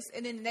brainless.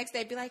 And then the next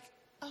day be like,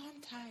 oh,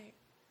 I'm tired.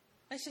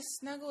 Let's just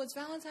snuggle. It's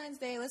Valentine's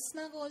Day. Let's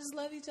snuggle and just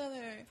love each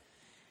other.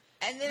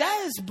 And then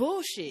that is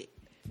bullshit.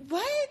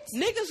 What?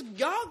 Niggas,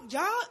 y'all,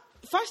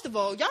 first of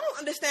all, y'all don't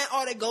understand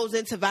all that goes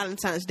into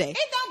Valentine's Day. It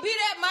don't be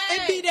that much.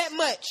 It be that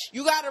much.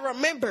 You gotta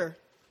remember,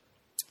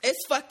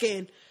 it's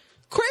fucking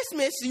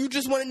Christmas. You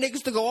just wanted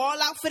niggas to go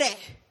all out for that.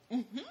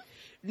 Mm-hmm.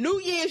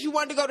 New Year's, you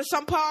wanted to go to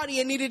some party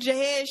and needed your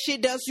hair and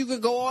shit done so you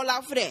could go all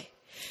out for that.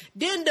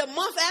 Then the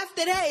month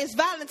after that is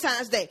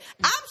Valentine's Day.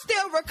 I'm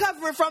still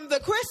recovering from the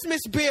Christmas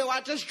bill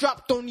I just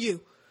dropped on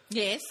you.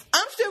 Yes.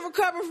 I'm still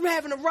recovering from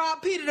having to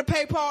rob Peter to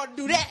pay Paul to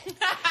do that.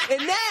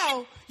 And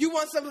now you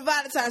want something for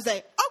Valentine's Day.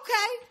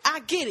 Okay,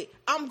 I get it.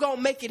 I'm going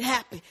to make it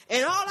happen.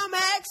 And all I'm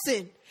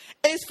asking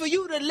is for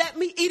you to let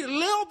me eat a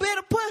little bit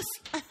of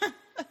pussy.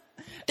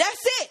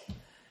 That's it.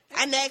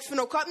 I didn't ask for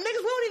no cards. Niggas,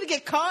 we don't even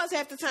get cards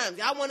half the time.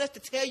 Y'all want us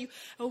to tell you,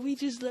 oh, we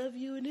just love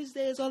you and this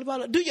day is all about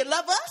love. Do you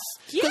love us?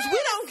 Because we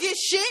don't get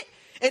shit.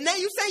 And now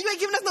you saying you ain't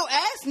giving us no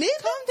ass, nigga?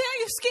 Calm down,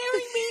 you're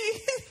scaring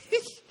me.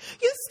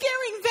 You're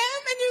scaring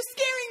them and you're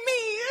scaring me.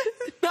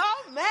 No,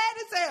 I'm mad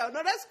as hell.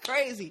 No, that's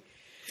crazy.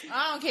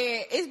 I don't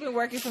care. It's been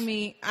working for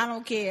me. I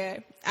don't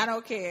care.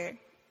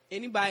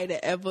 Anybody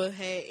that ever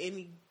had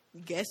any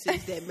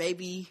guesses that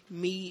maybe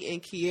me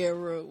and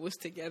Kiera was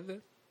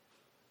together,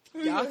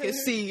 y'all can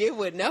see it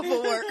would never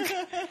work.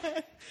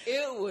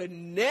 It would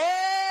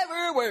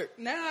never work.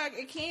 No,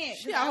 it can't.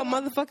 She out her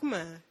motherfucking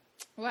mind.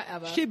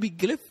 Whatever. She'd be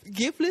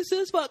giftless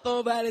as fuck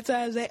on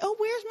Valentine's Day. Oh,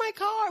 where's my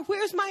car?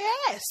 Where's my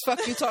ass?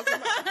 Fuck you talking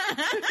about?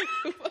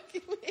 Fuck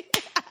you mean?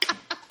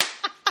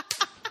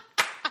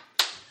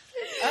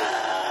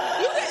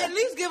 You can at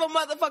least give a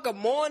motherfucker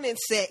morning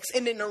sex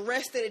and then the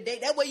rest of the day.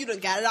 That way you done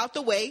got it out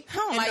the way. I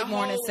don't like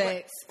morning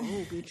sex. Oh,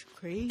 bitch, you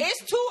crazy.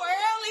 It's too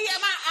early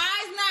and my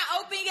eyes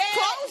not open yet.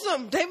 Close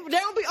them. They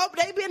don't be open.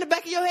 They be in the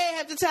back of your head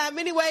half the time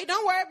anyway.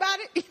 Don't worry about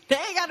it. They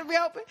ain't got to be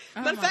open.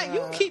 Matter of fact,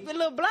 you can keep your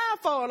little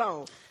blindfold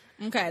on.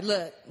 Okay,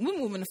 look, we're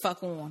moving the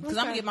fuck on because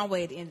I'm going to get my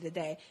way at the end of the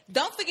day.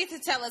 Don't forget to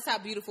tell us how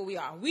beautiful we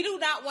are. We do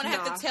not want to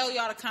have to tell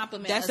y'all to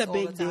compliment us all the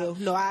time. That's a big deal.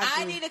 No,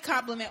 I need a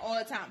compliment all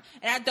the time.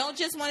 And I don't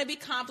just want to be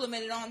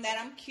complimented on that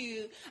I'm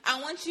cute. I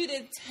want you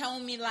to tell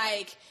me,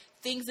 like,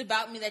 things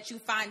about me that you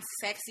find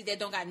sexy that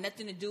don't got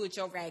nothing to do with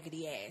your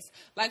raggedy ass.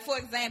 Like, for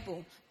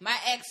example, my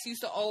ex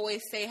used to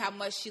always say how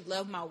much she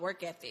loved my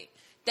work ethic.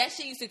 That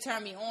shit used to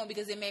turn me on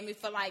because it made me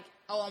feel like,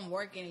 oh, I'm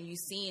working and you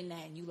seeing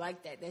that and you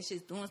like that. That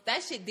shit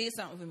did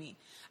something for me.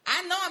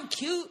 I know I'm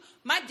cute.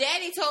 My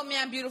daddy told me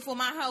I'm beautiful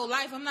my whole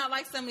life. I'm not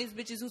like some of these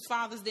bitches whose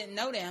fathers didn't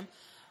know them.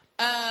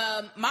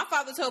 My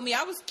father told me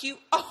I was cute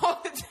all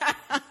the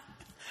time.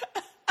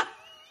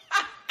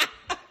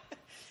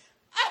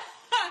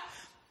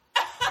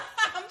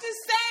 I'm just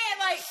saying,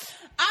 like,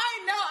 I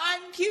know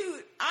I'm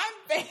cute. I'm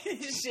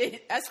fake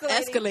shit.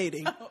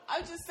 Escalating.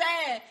 I'm just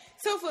saying.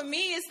 So for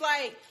me, it's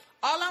like,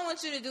 all I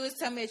want you to do is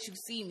tell me that you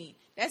see me.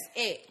 That's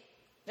it.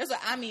 That's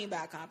what I mean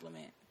by a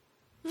compliment.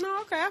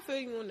 No, okay, I feel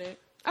you on that.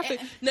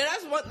 Now,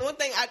 that's one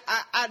thing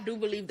I do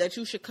believe that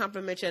you should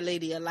compliment your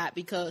lady a lot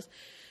because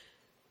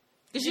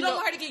you don't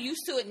want her to get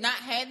used to it not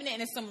having it and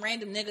then some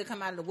random nigga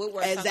come out of the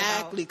woodwork.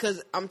 Exactly,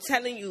 because I'm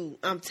telling you,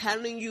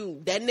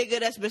 that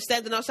nigga that's been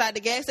standing outside the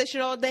gas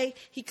station all day,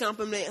 he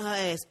compliment her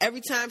ass.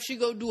 Every time she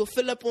go do a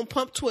fill up on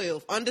pump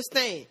 12,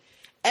 understand?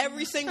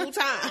 Every single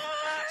time.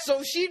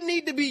 So she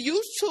need to be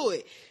used to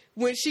it.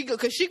 When she go,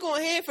 cause she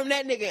gonna hear from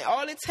that nigga, and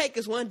all it take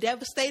is one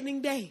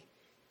devastating day,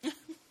 and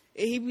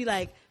he be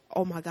like,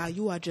 "Oh my God,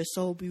 you are just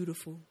so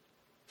beautiful."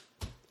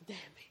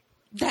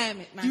 Damn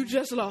it, man. You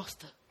just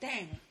lost her.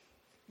 Damn it.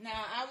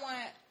 Now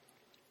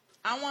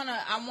I'm gonna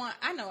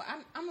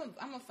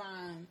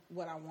find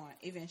what I want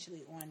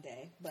eventually one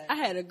day. But I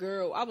had a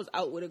girl. I was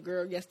out with a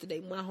girl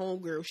yesterday. My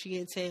homegirl. She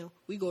in town.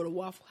 We go to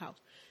Waffle House.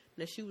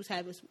 Now she was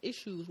having some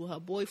issues with her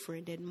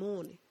boyfriend that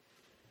morning.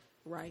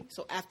 Right,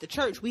 so after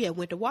church, we had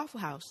went to Waffle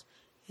House,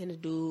 and the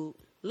dude,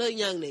 little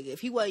young nigga, if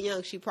he wasn't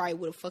young, she probably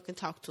would have fucking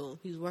talked to him.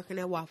 He was working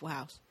at Waffle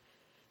House.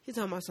 He's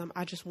talking about something.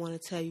 I just want to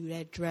tell you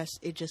that dress,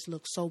 it just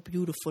looks so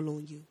beautiful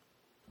on you.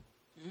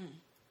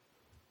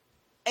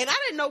 And I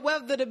didn't know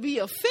whether to be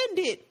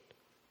offended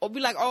or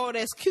be like, oh,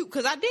 that's cute,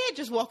 because I did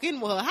just walk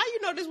in with her. How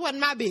you know this wasn't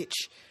my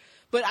bitch?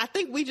 But I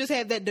think we just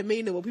had that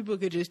demeanor where people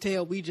could just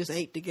tell we just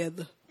ain't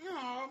together.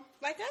 No,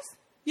 like us?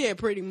 Yeah,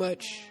 pretty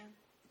much. Yeah.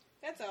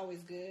 That's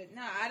always good.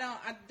 No, I don't.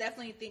 I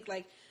definitely think,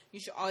 like, you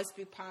should always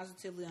speak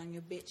positively on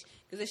your bitch.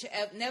 Because there should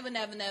never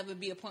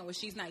be a point where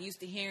she's not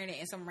used to hearing it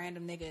and some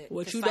random nigga.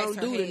 What you don't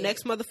do, the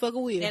next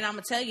motherfucker will. And I'm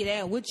going to tell you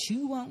that. What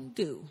you won't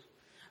do.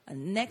 A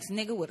next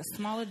nigga with a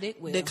smaller dick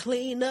will. The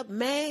cleanup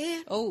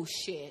man. Oh,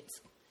 shit.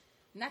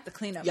 Not the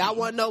cleanup man. Y'all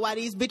want to know why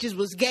these bitches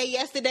was gay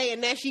yesterday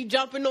and now she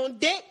jumping on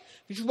dick?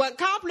 She wasn't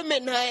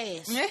complimenting her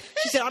ass.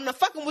 She said, I'm not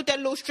fucking with that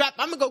little strap.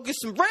 I'm going to go get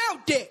some real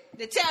dick.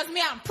 That tells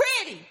me I'm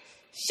pretty.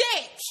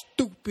 Shit.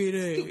 Stupid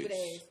ass. Stupid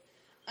ass.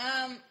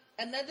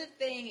 Another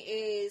thing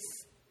is,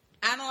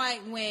 I don't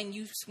like when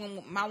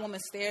my woman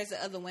stares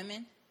at other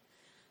women.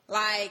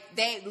 Like,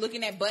 they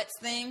looking at butts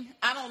thing.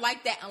 I don't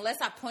like that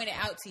unless I point it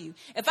out to you.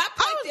 If I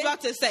was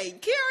about to say,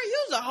 Kira,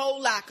 you's a whole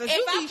lot, because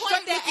you be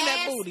straight looking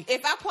at booty.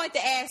 If I point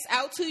the ass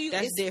out to you,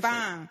 it's different.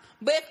 Fine.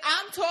 But if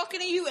I'm talking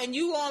to you and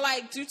you gonna,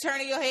 like, you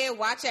turning your head,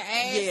 watch your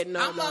ass, I'm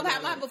gonna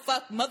have a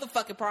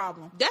motherfucking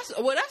problem. That's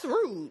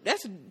rude.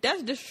 That's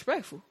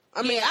disrespectful.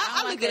 I mean,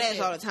 I look at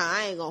ass all the time.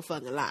 I ain't gonna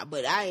fucking lie,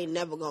 but I ain't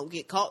never gonna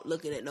get caught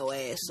looking at no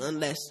ass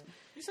unless...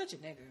 You're such a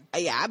nigga.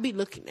 Yeah, I be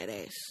looking at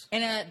ass.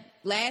 And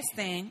last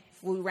thing,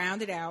 before we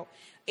round it out,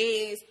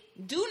 is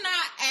do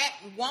not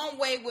act one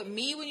way with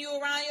me when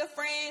you're around your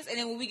friends, and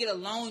then when we get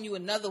alone, you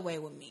another way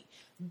with me.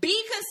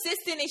 Be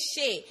consistent as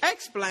shit.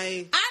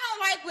 Explain. I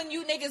don't like when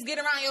you niggas get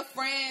around your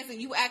friends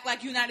and you act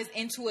like you're not as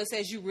into us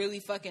as you really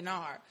fucking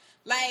are.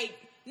 Like,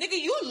 nigga,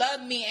 you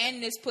love me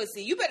and this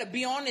pussy. You better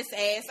be on this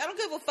ass. I don't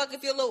give a fuck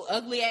if your little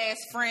ugly ass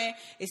friend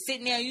is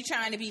sitting there and you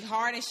trying to be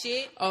hard and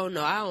shit. Oh,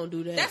 no, I don't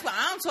do that. That's what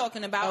I'm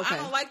talking about. Okay. I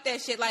don't like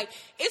that shit. Like,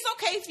 it's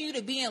okay for you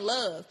to be in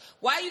love.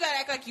 Why you gotta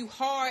act like you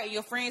hard and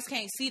your friends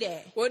can't see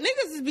that? Well,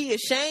 niggas be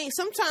ashamed.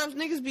 Sometimes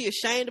niggas be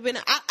ashamed of being...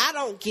 I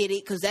don't get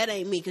it, because that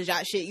ain't me, because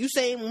y'all shit. You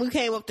saying when we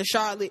came up to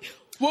Charlotte...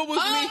 What was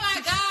me? Oh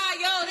my God,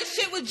 yo, this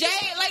shit with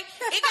Jay, like,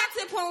 it got to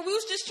the point where we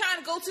was just trying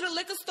to go to the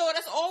liquor store.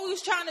 That's all we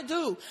was trying to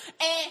do.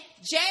 And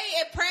Jay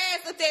and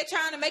Prez up there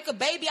trying to make a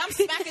baby. I'm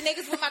smacking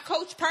niggas with my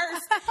Coach purse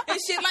and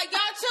shit. Like,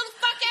 y'all chill the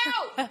fuck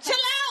out. Chill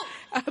out.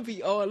 I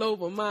be all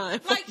over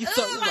mine. Like, you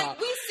talking like about?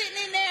 We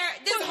sitting in there,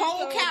 this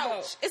whole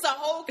couch. It's a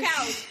whole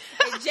couch.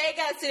 And Jay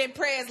got to sit in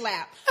Prez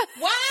lap.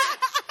 What?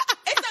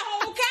 It's a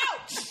whole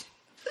couch.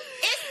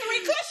 It's 3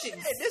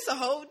 cushions. Hey, this a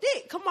whole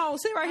dick. Come on,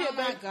 sit right here,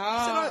 baby. Oh my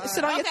God.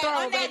 Sit on your throne,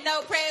 on that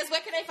note, Prez, where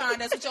can they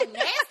find us with your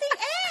nasty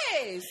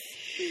ass?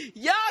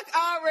 Y'all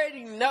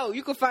already know.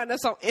 You can find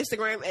us on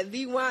Instagram at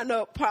The Wind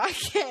Up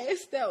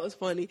Podcast. That was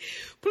funny.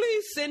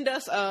 Please send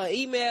us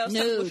emails.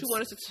 Tell us what you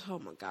want us to. Oh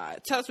my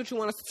God! Tell us what you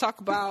want us to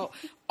talk about.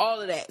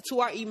 All of that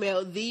to our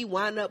email,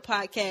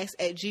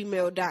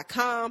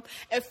 thewinduppodcast@gmail.com.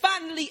 And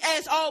finally,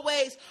 as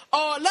always,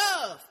 all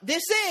love.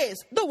 This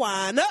is The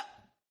Wind Up.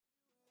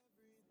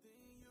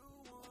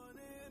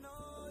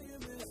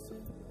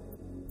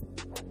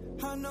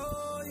 I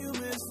know you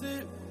miss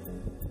it.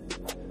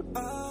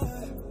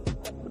 I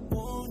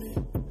want it.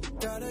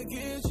 Gotta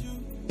get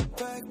you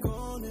back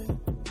on it.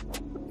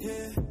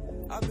 Yeah,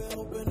 I've been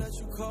hoping that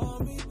you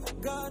call me.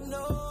 God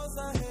knows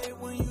I hate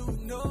when you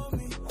ignore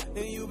me.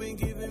 And you've been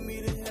giving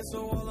me the hint,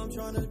 so all I'm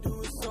trying to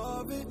do is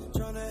solve it.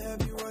 Trying to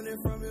have you running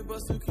from it,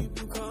 but still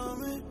keep you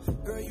coming.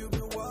 Girl, you've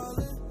been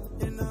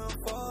wildin', and now I'm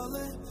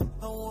falling.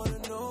 I wanna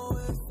know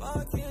if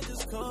I can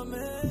just come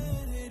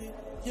and hit it.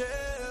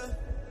 Yeah.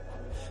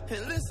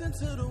 And listen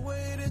to the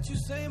way that you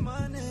say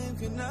my name,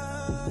 can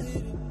I hit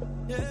it?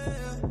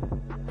 Yeah.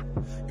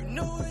 You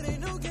know it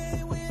ain't no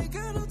game, we ain't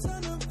got no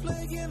time to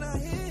play, can I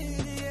hit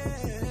it?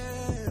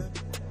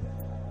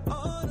 Yeah.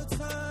 All the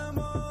time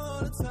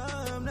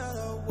that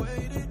I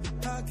waited.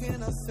 How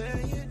can I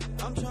say it?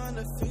 I'm trying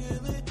to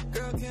feel it.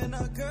 Girl, can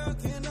I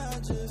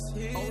just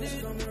hit always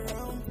it? Always coming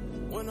around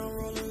when I'm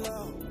rolling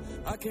loud.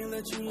 I can't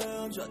let you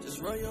lounge, I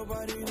just run your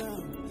body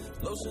down.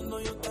 Lotion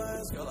on your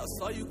thighs, girl, I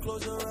saw you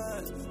close your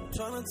eyes.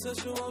 Tryna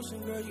test your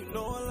ocean, girl, you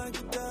know I like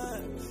to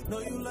dive. Know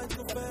you like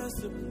to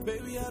faster,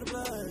 baby, I'd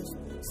oblige.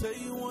 Say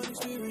you want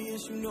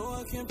experience, you know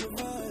I can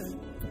provide.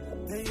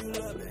 And you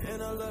love it,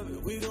 and I love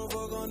it, we gon'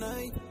 fuck all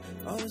night.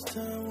 All this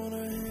time on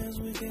our hands,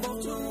 we can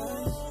hold our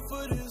eyes.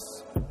 For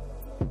this,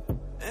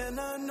 and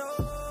I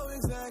know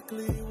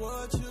exactly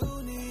what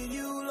you need,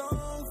 you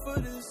long for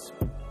this.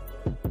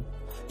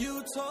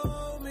 You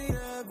told me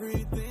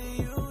everything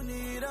you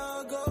need,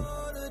 I'll go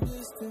the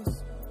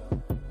distance.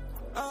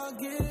 I'll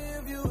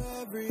give you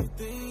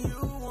everything you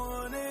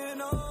want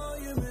and all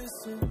you're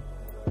missing.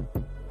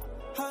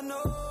 I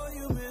know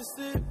you missed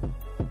it.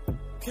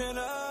 Can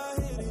I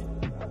hit it?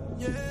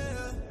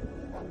 Yeah.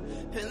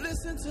 And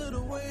listen to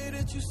the way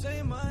that you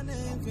say my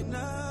name. Can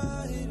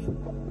I hit it?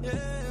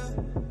 Yeah.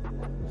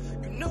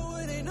 You know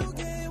it ain't no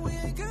game. We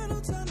ain't got no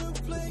time to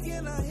play.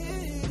 Can I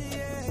hit it?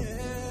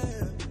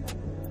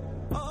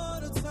 Yeah. All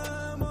the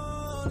time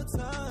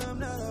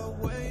that I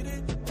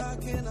waited. How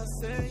can I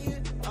say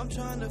it? I'm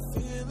trying to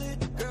feel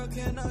it. Girl,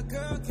 can I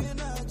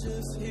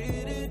just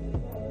hit it?